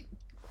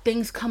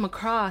things come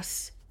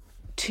across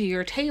to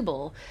your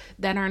table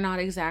that are not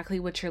exactly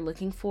what you're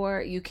looking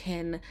for,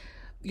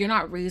 you're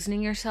not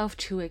reasoning yourself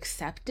to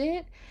accept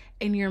it,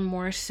 and you're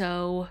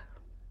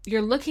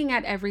looking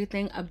at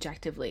everything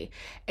objectively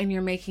and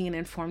you're making an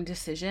informed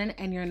decision,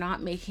 and you're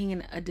not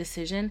making a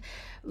decision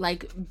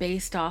like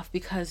based off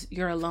because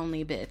you're a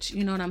lonely bitch.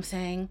 You know what I'm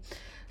saying?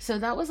 So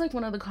that was like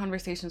one of the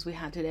conversations we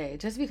had today,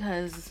 just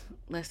because,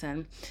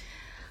 listen,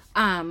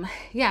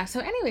 yeah, so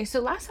anyway, so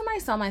last time I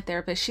saw my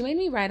therapist, she made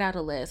me write out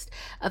a list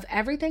of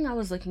everything I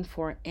was looking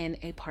for in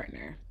a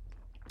partner.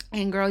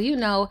 And girl, you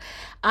know,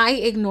 I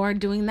ignored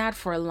doing that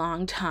for a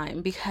long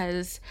time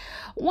because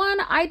one,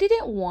 I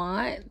didn't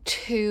want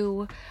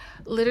to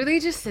literally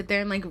just sit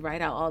there and like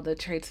write out all the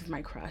traits of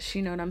my crush.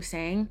 You know what I'm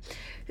saying?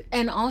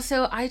 And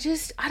also, I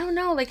don't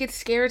know, like it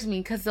scares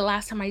me because the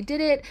last time I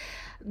did it,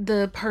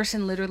 the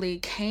person literally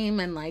came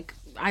and like,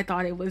 I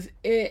thought it was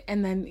it.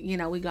 And then, you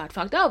know, we got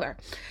fucked over.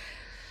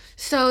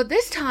 So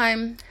this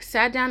time,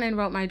 sat down and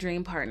wrote my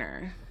dream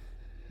partner.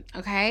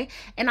 Okay.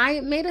 And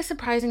I made a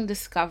surprising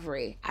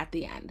discovery at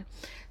the end.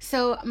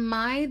 So,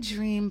 my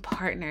dream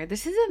partner,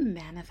 this is a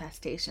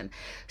manifestation.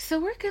 So,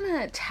 we're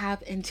gonna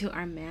tap into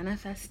our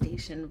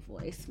manifestation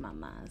voice,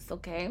 mamas,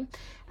 okay?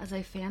 As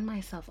I fan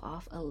myself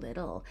off a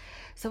little.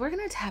 So, we're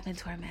gonna tap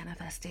into our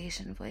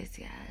manifestation voice,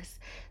 yes.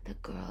 The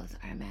girls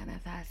are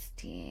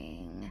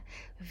manifesting.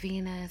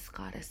 Venus,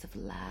 goddess of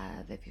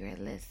love, if you're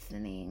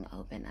listening,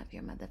 open up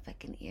your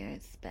motherfucking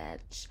ears,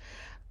 bitch.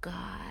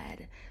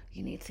 God,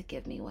 you need to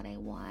give me what I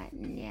want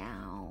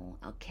now,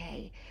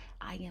 okay?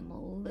 I am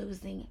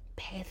losing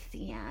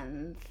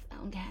patience,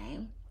 okay?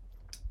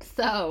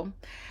 So,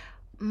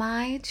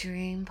 my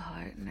dream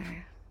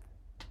partner.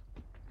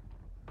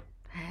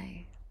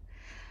 Hey,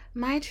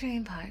 my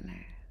dream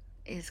partner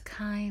is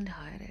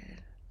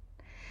kind-hearted.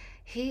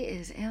 He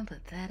is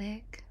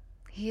empathetic.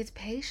 He is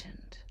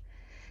patient.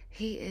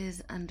 He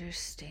is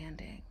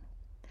understanding.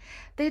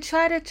 They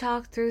try to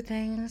talk through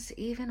things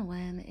even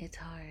when it's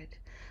hard.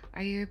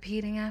 Are you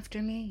repeating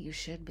after me? You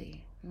should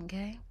be,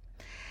 okay?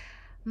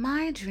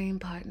 My dream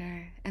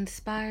partner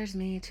inspires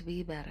me to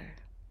be better,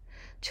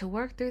 to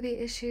work through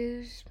the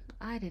issues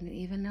I didn't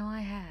even know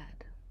I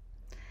had.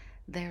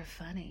 They're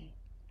funny.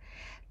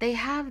 They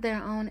have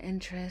their own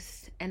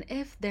interests, and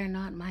if they're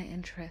not my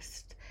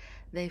interest,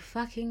 they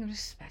fucking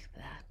respect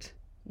that,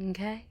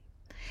 okay?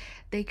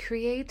 They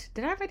create,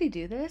 did I already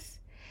do this?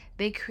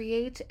 They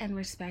create and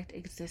respect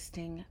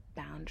existing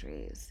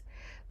boundaries.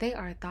 They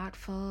are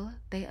thoughtful.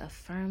 They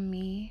affirm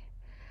me.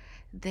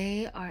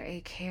 They are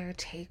a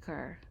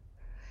caretaker.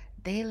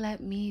 They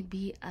let me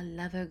be a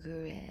lover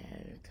girl.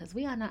 Because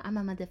we all know I'm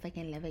a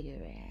motherfucking lover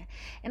girl.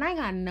 And I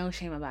got no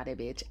shame about it,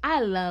 bitch.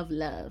 I love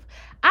love.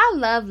 I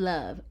love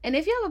love. And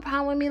if you have a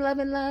problem with me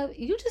loving love,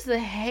 you just a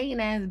hating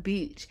ass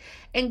bitch.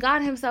 And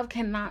God himself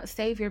cannot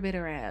save your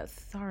bitter ass.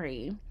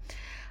 Sorry.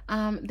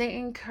 They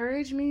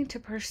encourage me to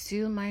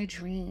pursue my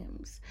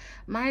dreams.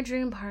 My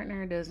dream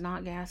partner does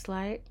not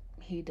gaslight.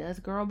 He does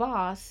girl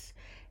boss.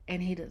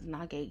 And he does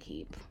not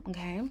gatekeep.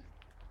 Okay?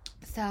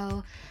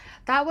 So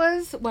that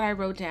was what I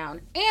wrote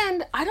down.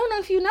 And I don't know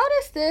if you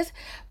noticed this,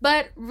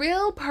 but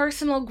real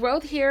personal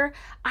growth here.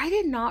 I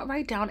did not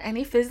write down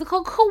any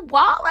physical qualities.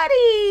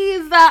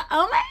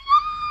 Oh my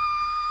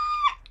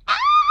God.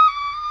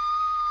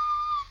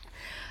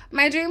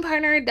 My dream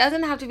partner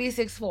doesn't have to be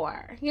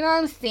 6'4". You know what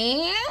I'm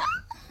saying?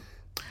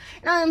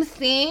 You know what I'm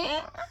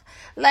saying?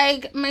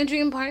 Like, my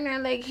dream partner,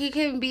 like, he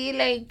can be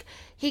like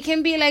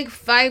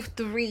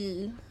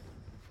 5'3".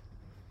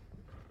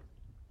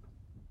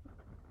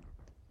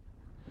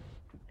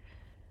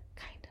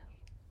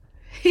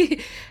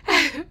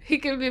 He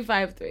can be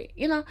 5'3".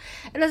 You know,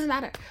 it doesn't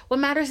matter. What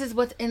matters is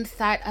what's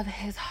inside of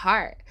his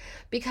heart.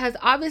 Because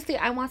obviously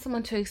I want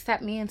someone to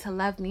accept me and to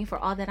love me for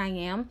all that I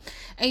am.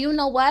 And you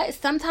know what?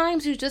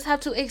 Sometimes you just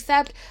have to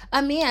accept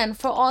a man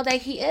for all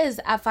that he is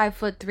at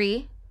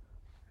 5'3"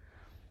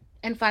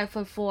 and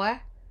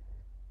 5'4"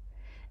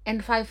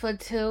 and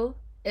 5'2"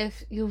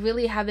 if you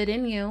really have it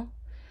in you,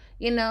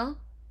 you know?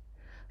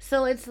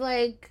 So it's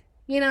like,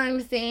 you know what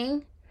I'm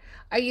saying?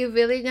 Are you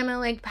really gonna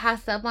like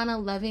pass up on a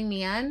loving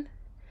man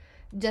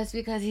just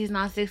because he's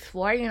not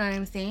 6'4"? You know what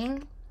I'm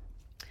saying?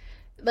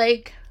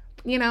 Like,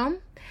 you know?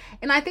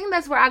 And I think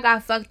that's where I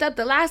got fucked up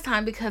the last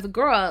time because,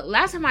 girl,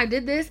 last time I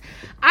did this,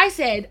 I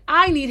said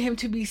I need him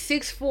to be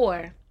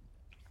 6'4".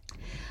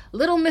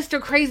 Little Mr.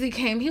 Crazy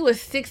came. He was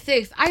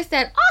 6'6". I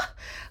said, oh,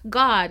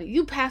 God,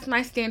 you passed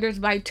my standards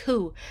by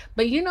 2.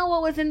 But you know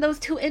what was in those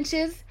 2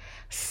 inches?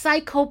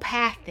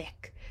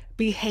 Psychopathic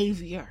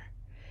behavior.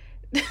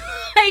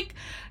 Like,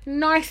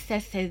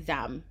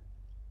 narcissism.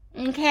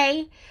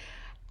 Okay?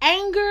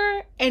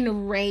 Anger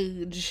and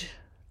rage.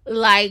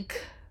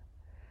 Like,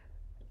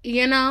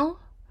 you know?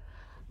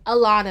 A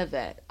lot of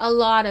it. A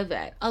lot of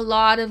it. A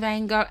lot of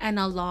anger and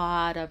a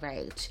lot of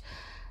rage.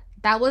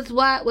 That was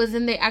what was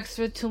in the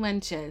extra 2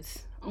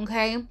 inches,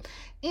 okay?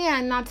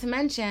 And not to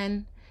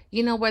mention,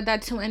 you know where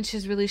that 2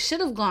 inches really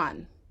should have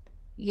gone.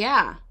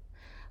 Yeah.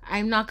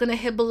 I'm not going to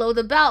hit below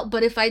the belt,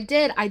 but if I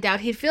did, I doubt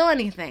he'd feel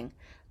anything.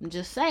 I'm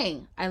just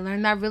saying. I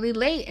learned that really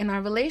late in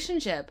our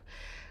relationship.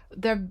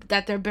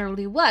 That there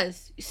barely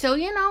was. So,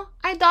 you know,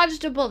 I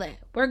dodged a bullet.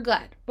 We're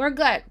good. We're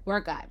good.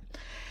 We're good.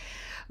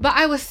 But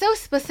I was so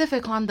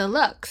specific on the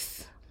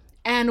looks.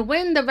 And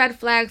when the red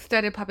flags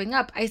started popping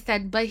up, I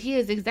said, but he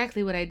is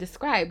exactly what I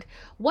described.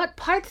 What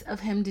parts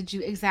of him did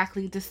you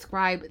exactly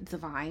describe,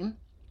 Divine?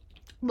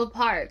 What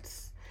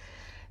parts?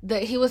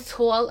 That he was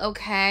tall,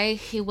 okay.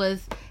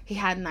 He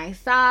had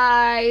nice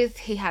eyes.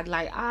 He had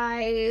light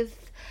eyes.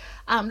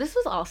 This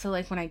was also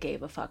like when I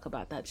gave a fuck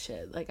about that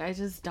shit. Like, I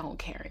just don't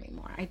care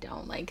anymore. I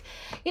don't like,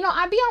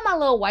 I be on my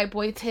little white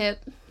boy tip.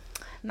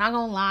 Not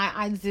gonna lie,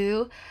 I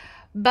do.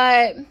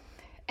 But,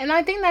 and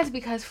I think that's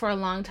because for a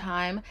long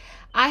time,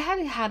 I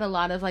had a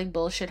lot of like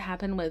bullshit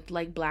happen with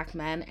like black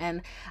men.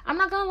 And I'm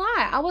not gonna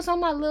lie, I was on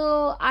my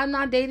little, I'm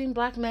not dating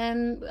black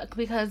men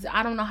because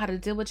I don't know how to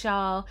deal with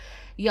y'all.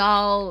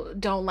 Y'all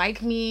don't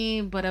like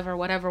me, whatever,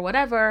 whatever,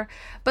 whatever.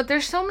 But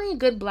there's so many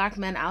good black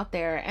men out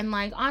there. And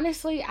like,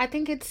 honestly, I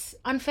think it's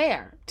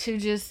unfair to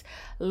just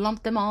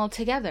lump them all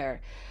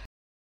together.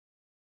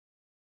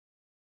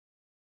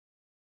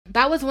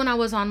 That was when I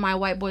was on my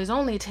white boys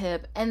only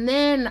tip. And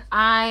then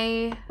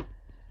I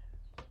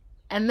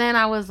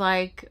was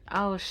like,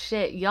 oh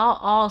shit, y'all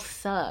all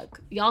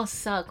suck. Y'all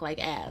suck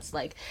like ass.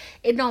 Like,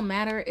 it don't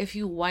matter if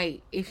you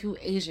white, if you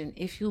Asian,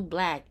 if you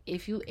black,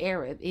 if you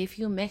Arab, if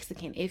you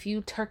Mexican, if you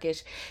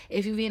Turkish,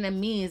 if you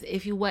Vietnamese,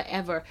 if you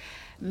whatever.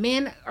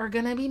 Men are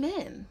gonna be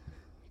men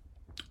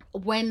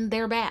when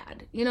they're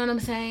bad. You know what I'm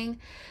saying?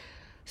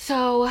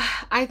 So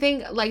I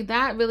think like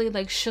that really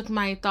like shook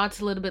my thoughts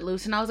a little bit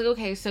loose. And I was like,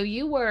 okay, so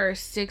you were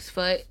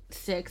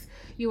 6'6".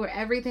 You were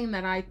everything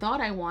that I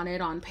thought I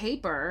wanted on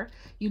paper.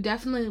 You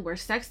definitely were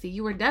sexy.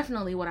 You were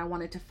definitely what I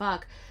wanted to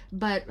fuck.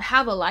 But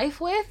have a life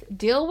with?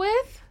 Deal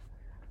with?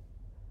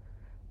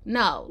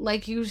 No.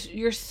 Like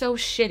you're so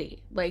shitty.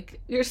 Like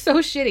you're so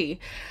shitty.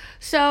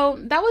 So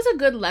that was a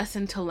good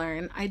lesson to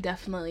learn. I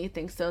definitely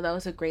think so. That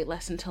was a great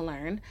lesson to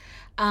learn.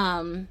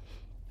 And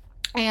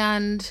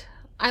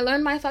I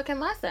learned my fucking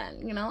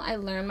lesson, I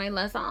learned my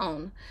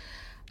lesson.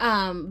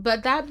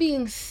 But that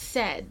being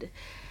said,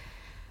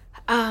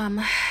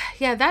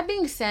 that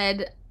being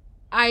said,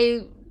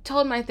 I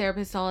told my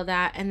therapist all of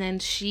that. And then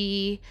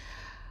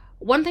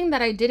one thing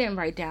that I didn't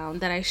write down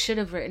that I should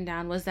have written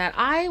down was that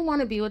I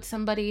want to be with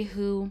somebody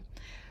who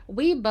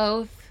we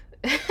both,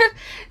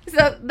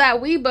 so that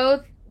we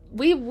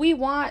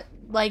want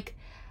like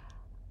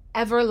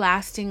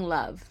everlasting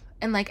love.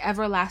 And like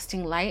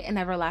everlasting light and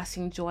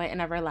everlasting joy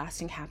and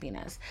everlasting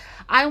happiness.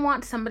 I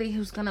want somebody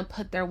who's going to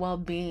put their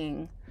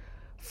well-being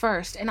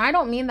first. And I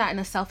don't mean that in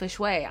a selfish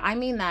way. I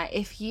mean that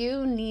if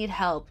you need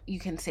help,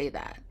 you can say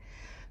that.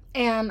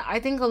 And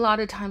I think a lot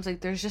of times like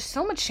there's just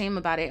so much shame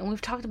about it. And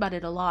we've talked about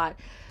it a lot.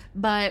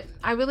 But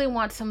I really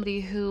want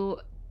somebody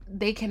who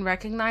they can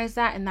recognize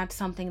that. And that's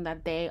something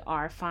that they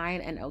are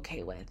fine and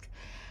okay with.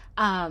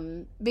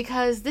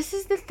 Because this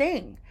is the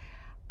thing.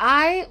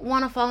 I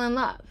want to fall in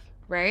love.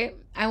 Right?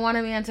 I want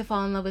a man to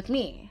fall in love with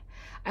me.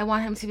 I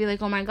want him to be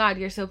like, oh my God,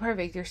 you're so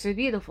perfect. You're so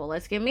beautiful.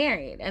 Let's get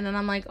married. And then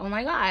I'm like, oh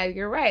my God,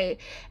 you're right.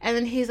 And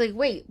then he's like,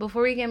 wait,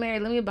 before we get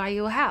married, let me buy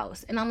you a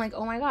house. And I'm like,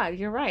 oh my God,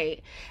 you're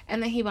right.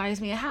 And then he buys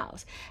me a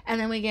house.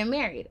 And then we get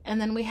married. And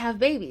then we have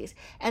babies.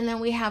 And then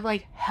we have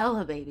like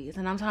hella babies.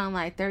 And I'm talking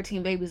like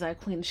 13 babies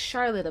like Queen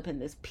Charlotte up in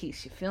this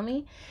piece. You feel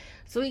me?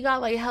 So we got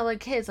like hella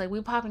kids. Like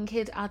we popping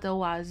kids out the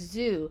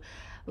wazoo.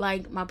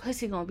 Like my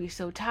pussy gonna be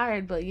so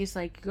tired, but it's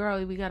like,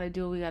 girl, we gotta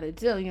do what we gotta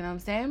do, you know what I'm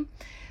saying?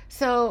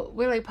 So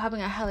we're like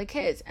popping out hella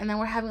kids, and then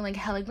we're having like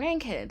hella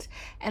grandkids,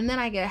 and then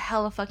I get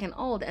hella fucking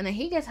old, and then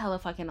he gets hella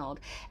fucking old,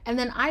 and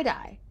then I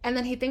die, and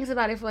then he thinks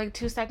about it for like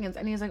 2 seconds,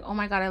 and he's like, oh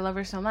my God, I love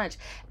her so much,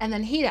 and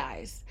then he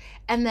dies,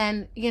 and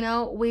then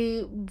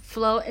we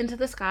float into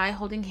the sky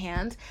holding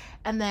hands,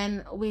 and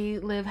then we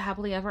live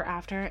happily ever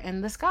after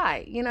in the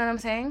sky. You know what I'm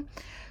saying?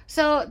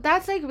 So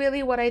that's like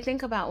really what I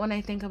think about when I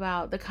think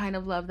about the kind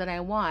of love that I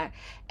want.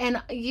 And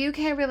you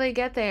can't really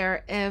get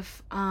there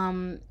if,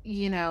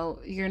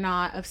 you're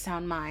not of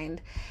sound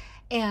mind.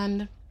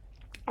 And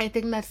I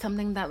think that's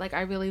something that like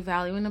I really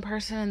value in a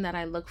person and that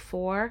I look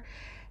for.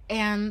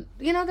 And,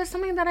 that's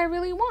something that I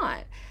really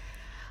want.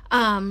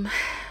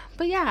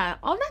 But yeah,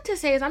 all that to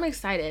say is I'm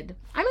excited.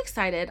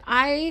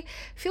 I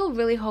feel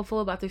really hopeful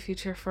about the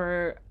future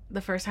for the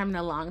first time in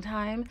a long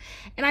time.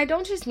 And I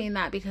don't just mean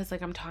that because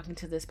like I'm talking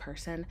to this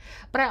person,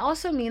 but I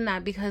also mean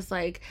that because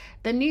like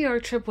the New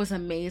York trip was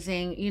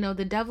amazing.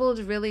 The devil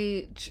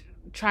really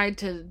tried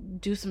to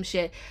do some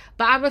shit,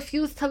 but I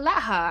refused to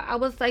let her. I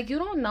was like, you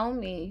don't know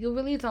me. You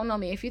really don't know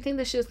me. If you think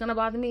this shit's gonna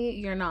bother me,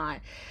 you're not.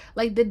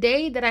 Like the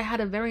day that I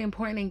had a very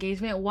important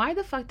engagement, why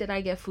the fuck did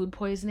I get food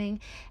poisoning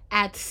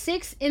at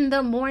 6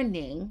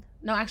 a.m?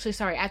 No, actually,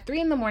 sorry. At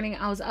 3 a.m,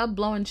 I was up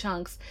blowing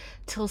chunks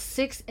till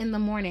 6 a.m.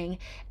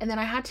 And then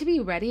I had to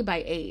be ready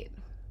by 8.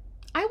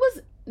 I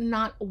was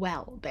not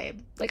well,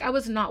 babe. Like, I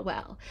was not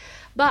well.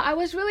 But I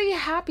was really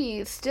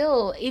happy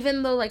still.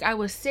 Even though, like, I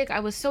was sick, I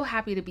was so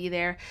happy to be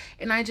there.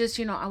 And I just,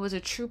 I was a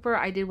trooper.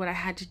 I did what I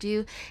had to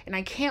do. And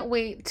I can't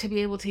wait to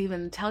be able to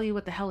even tell you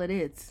what the hell it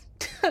is.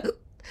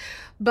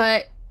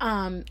 But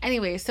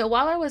anyway, so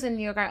while I was in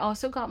New York, I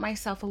also got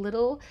myself a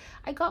little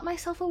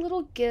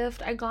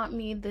gift. I got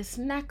me this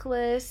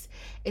necklace.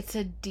 It's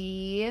a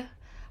D.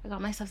 I got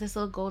myself this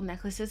little gold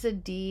necklace. It's a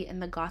D in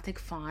the Gothic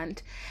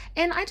font.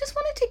 And I just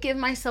wanted to give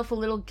myself a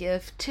little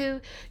gift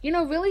to,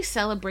 really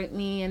celebrate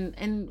me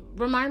and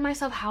remind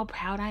myself how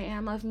proud I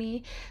am of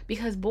me,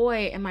 because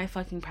boy, am I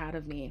fucking proud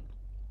of me.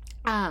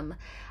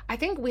 I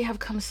think we have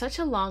come such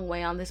a long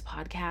way on this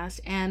podcast,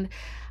 and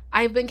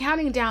I've been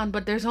counting down,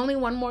 but there's only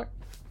one more.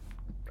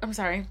 I'm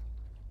sorry.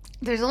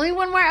 There's only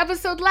one more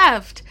episode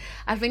left.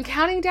 I've been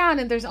counting down,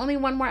 and there's only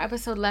one more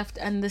episode left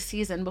in the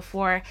season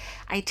before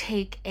I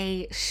take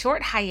a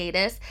short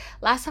hiatus.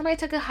 Last time I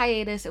took a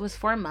hiatus, it was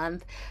for a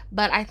month,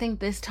 but I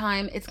think this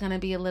time it's going to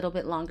be a little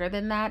bit longer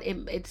than that.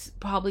 It's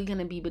probably going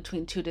to be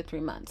between 2 to 3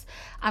 months.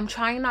 I'm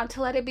trying not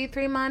to let it be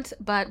 3 months,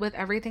 but with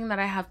everything that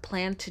I have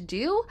planned to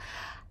do,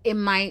 it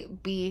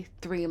might be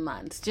 3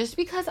 months, just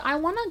because I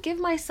want to give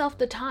myself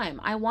the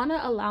time. I want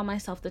to allow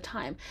myself the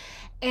time.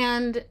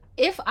 And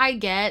if I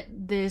get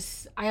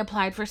this, I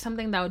applied for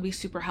something that would be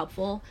super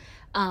helpful,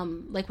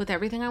 like with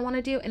everything I want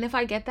to do. And if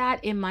I get that,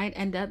 it might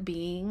end up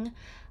being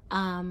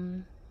a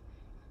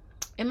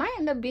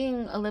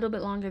little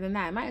bit longer than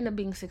that. It might end up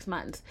being 6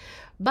 months.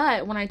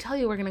 But when I tell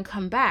you we're going to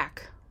come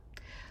back,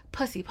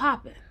 pussy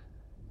popping,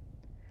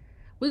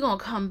 we're going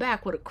to come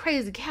back with a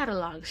crazy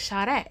catalog,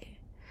 Sade.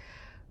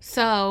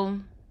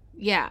 So,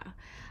 yeah.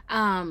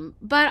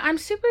 But I'm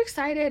super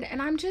excited,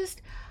 and I'm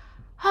just,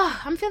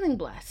 I'm feeling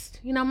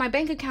blessed. You know, my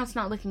bank account's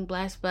not looking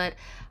blessed, but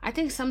I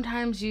think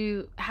sometimes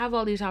you have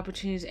all these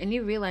opportunities and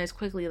you realize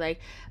quickly,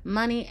 like,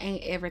 money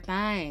ain't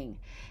everything.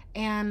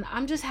 And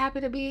I'm just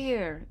happy to be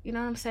here. You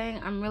know what I'm saying?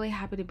 I'm really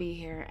happy to be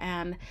here,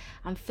 and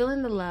I'm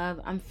feeling the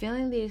love. I'm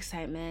feeling the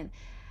excitement,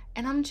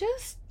 and I'm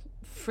just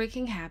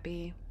freaking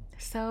happy.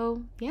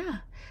 So, yeah,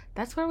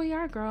 that's where we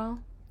are, girl.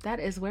 That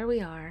is where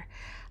we are.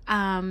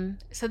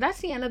 So that's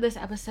the end of this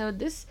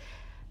episode.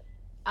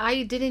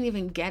 I didn't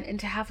even get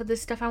into half of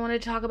this stuff I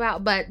wanted to talk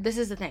about, but this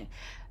is the thing.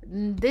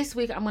 This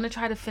week, I'm going to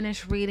try to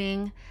finish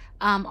reading,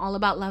 All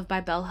About Love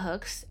by Bell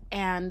Hooks,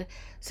 and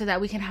so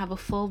that we can have a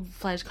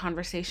full-fledged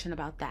conversation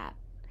about that,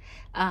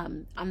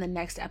 on the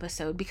next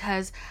episode,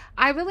 because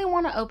I really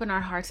want to open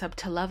our hearts up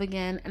to love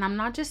again. And I'm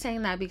not just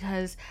saying that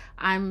because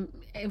I'm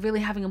really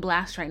having a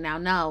blast right now.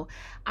 No,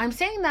 I'm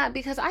saying that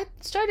because I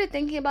started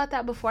thinking about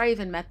that before I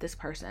even met this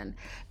person,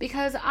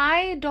 because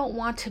I didn't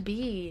want to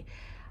be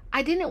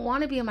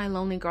in my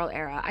lonely girl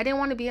era. I didn't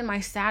want to be in my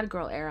sad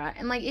girl era.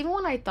 And like, even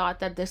when I thought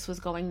that this was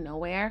going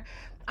nowhere,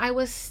 I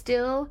was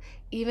still,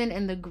 even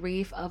in the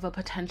grief of a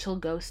potential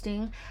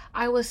ghosting,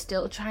 I was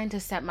still trying to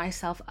set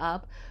myself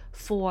up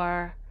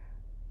for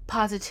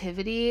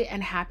positivity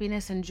and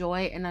happiness and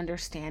joy and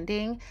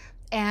understanding,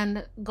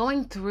 and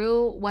going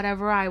through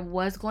whatever I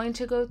was going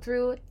to go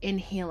through in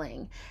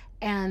healing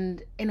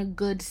and in a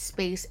good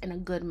space, in a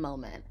good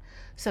moment.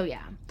 So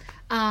yeah.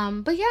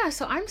 But yeah,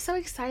 so I'm so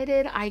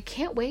excited. I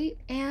can't wait.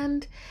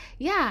 And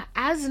yeah,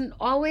 as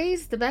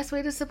always, the best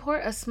way to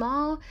support a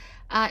small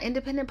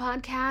independent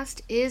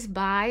podcast is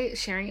by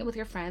sharing it with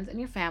your friends and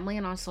your family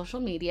and on social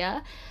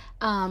media.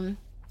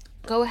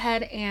 Go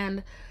ahead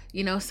and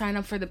sign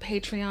up for the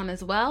Patreon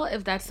as well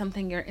if that's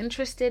something you're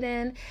interested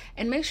in.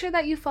 And make sure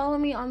that you follow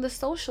me on the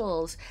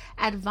socials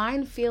at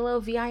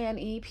Vinephilo,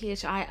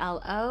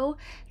 Vinephilo.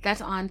 That's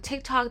on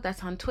TikTok,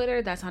 that's on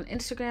Twitter, that's on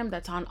Instagram,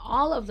 that's on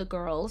all of the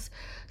girls.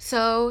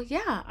 So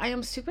yeah, I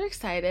am super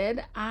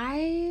excited.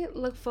 I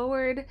look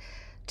forward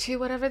to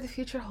whatever the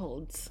future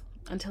holds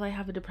until I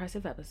have a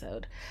depressive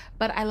episode.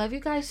 But I love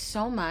you guys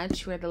so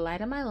much. You are the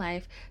light of my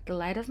life, the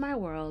light of my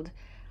world,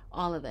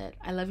 all of it.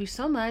 I love you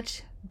so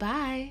much.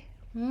 Bye.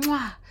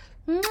 Mwah.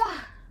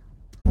 Mwah.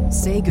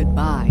 Say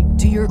goodbye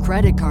to your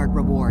credit card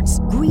rewards.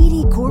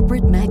 Greedy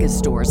corporate mega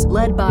stores,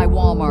 led by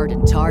Walmart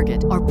and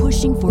Target, are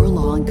pushing for a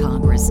law in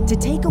Congress to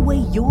take away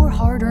your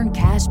hard-earned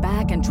cash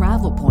back and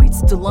travel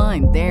points to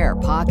line their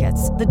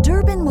pockets. The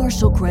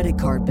Durbin-Marshall credit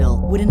card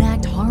bill would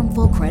enact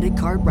harmful credit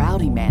card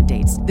routing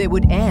mandates that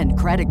would end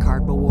credit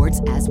card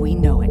rewards as we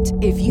know it.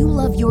 If you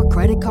love your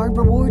credit card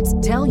rewards,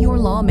 tell your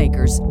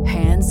lawmakers,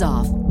 hands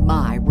off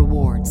my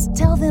rewards.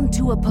 Tell them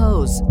to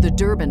oppose the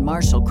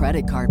Durbin-Marshall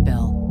credit card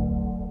bill.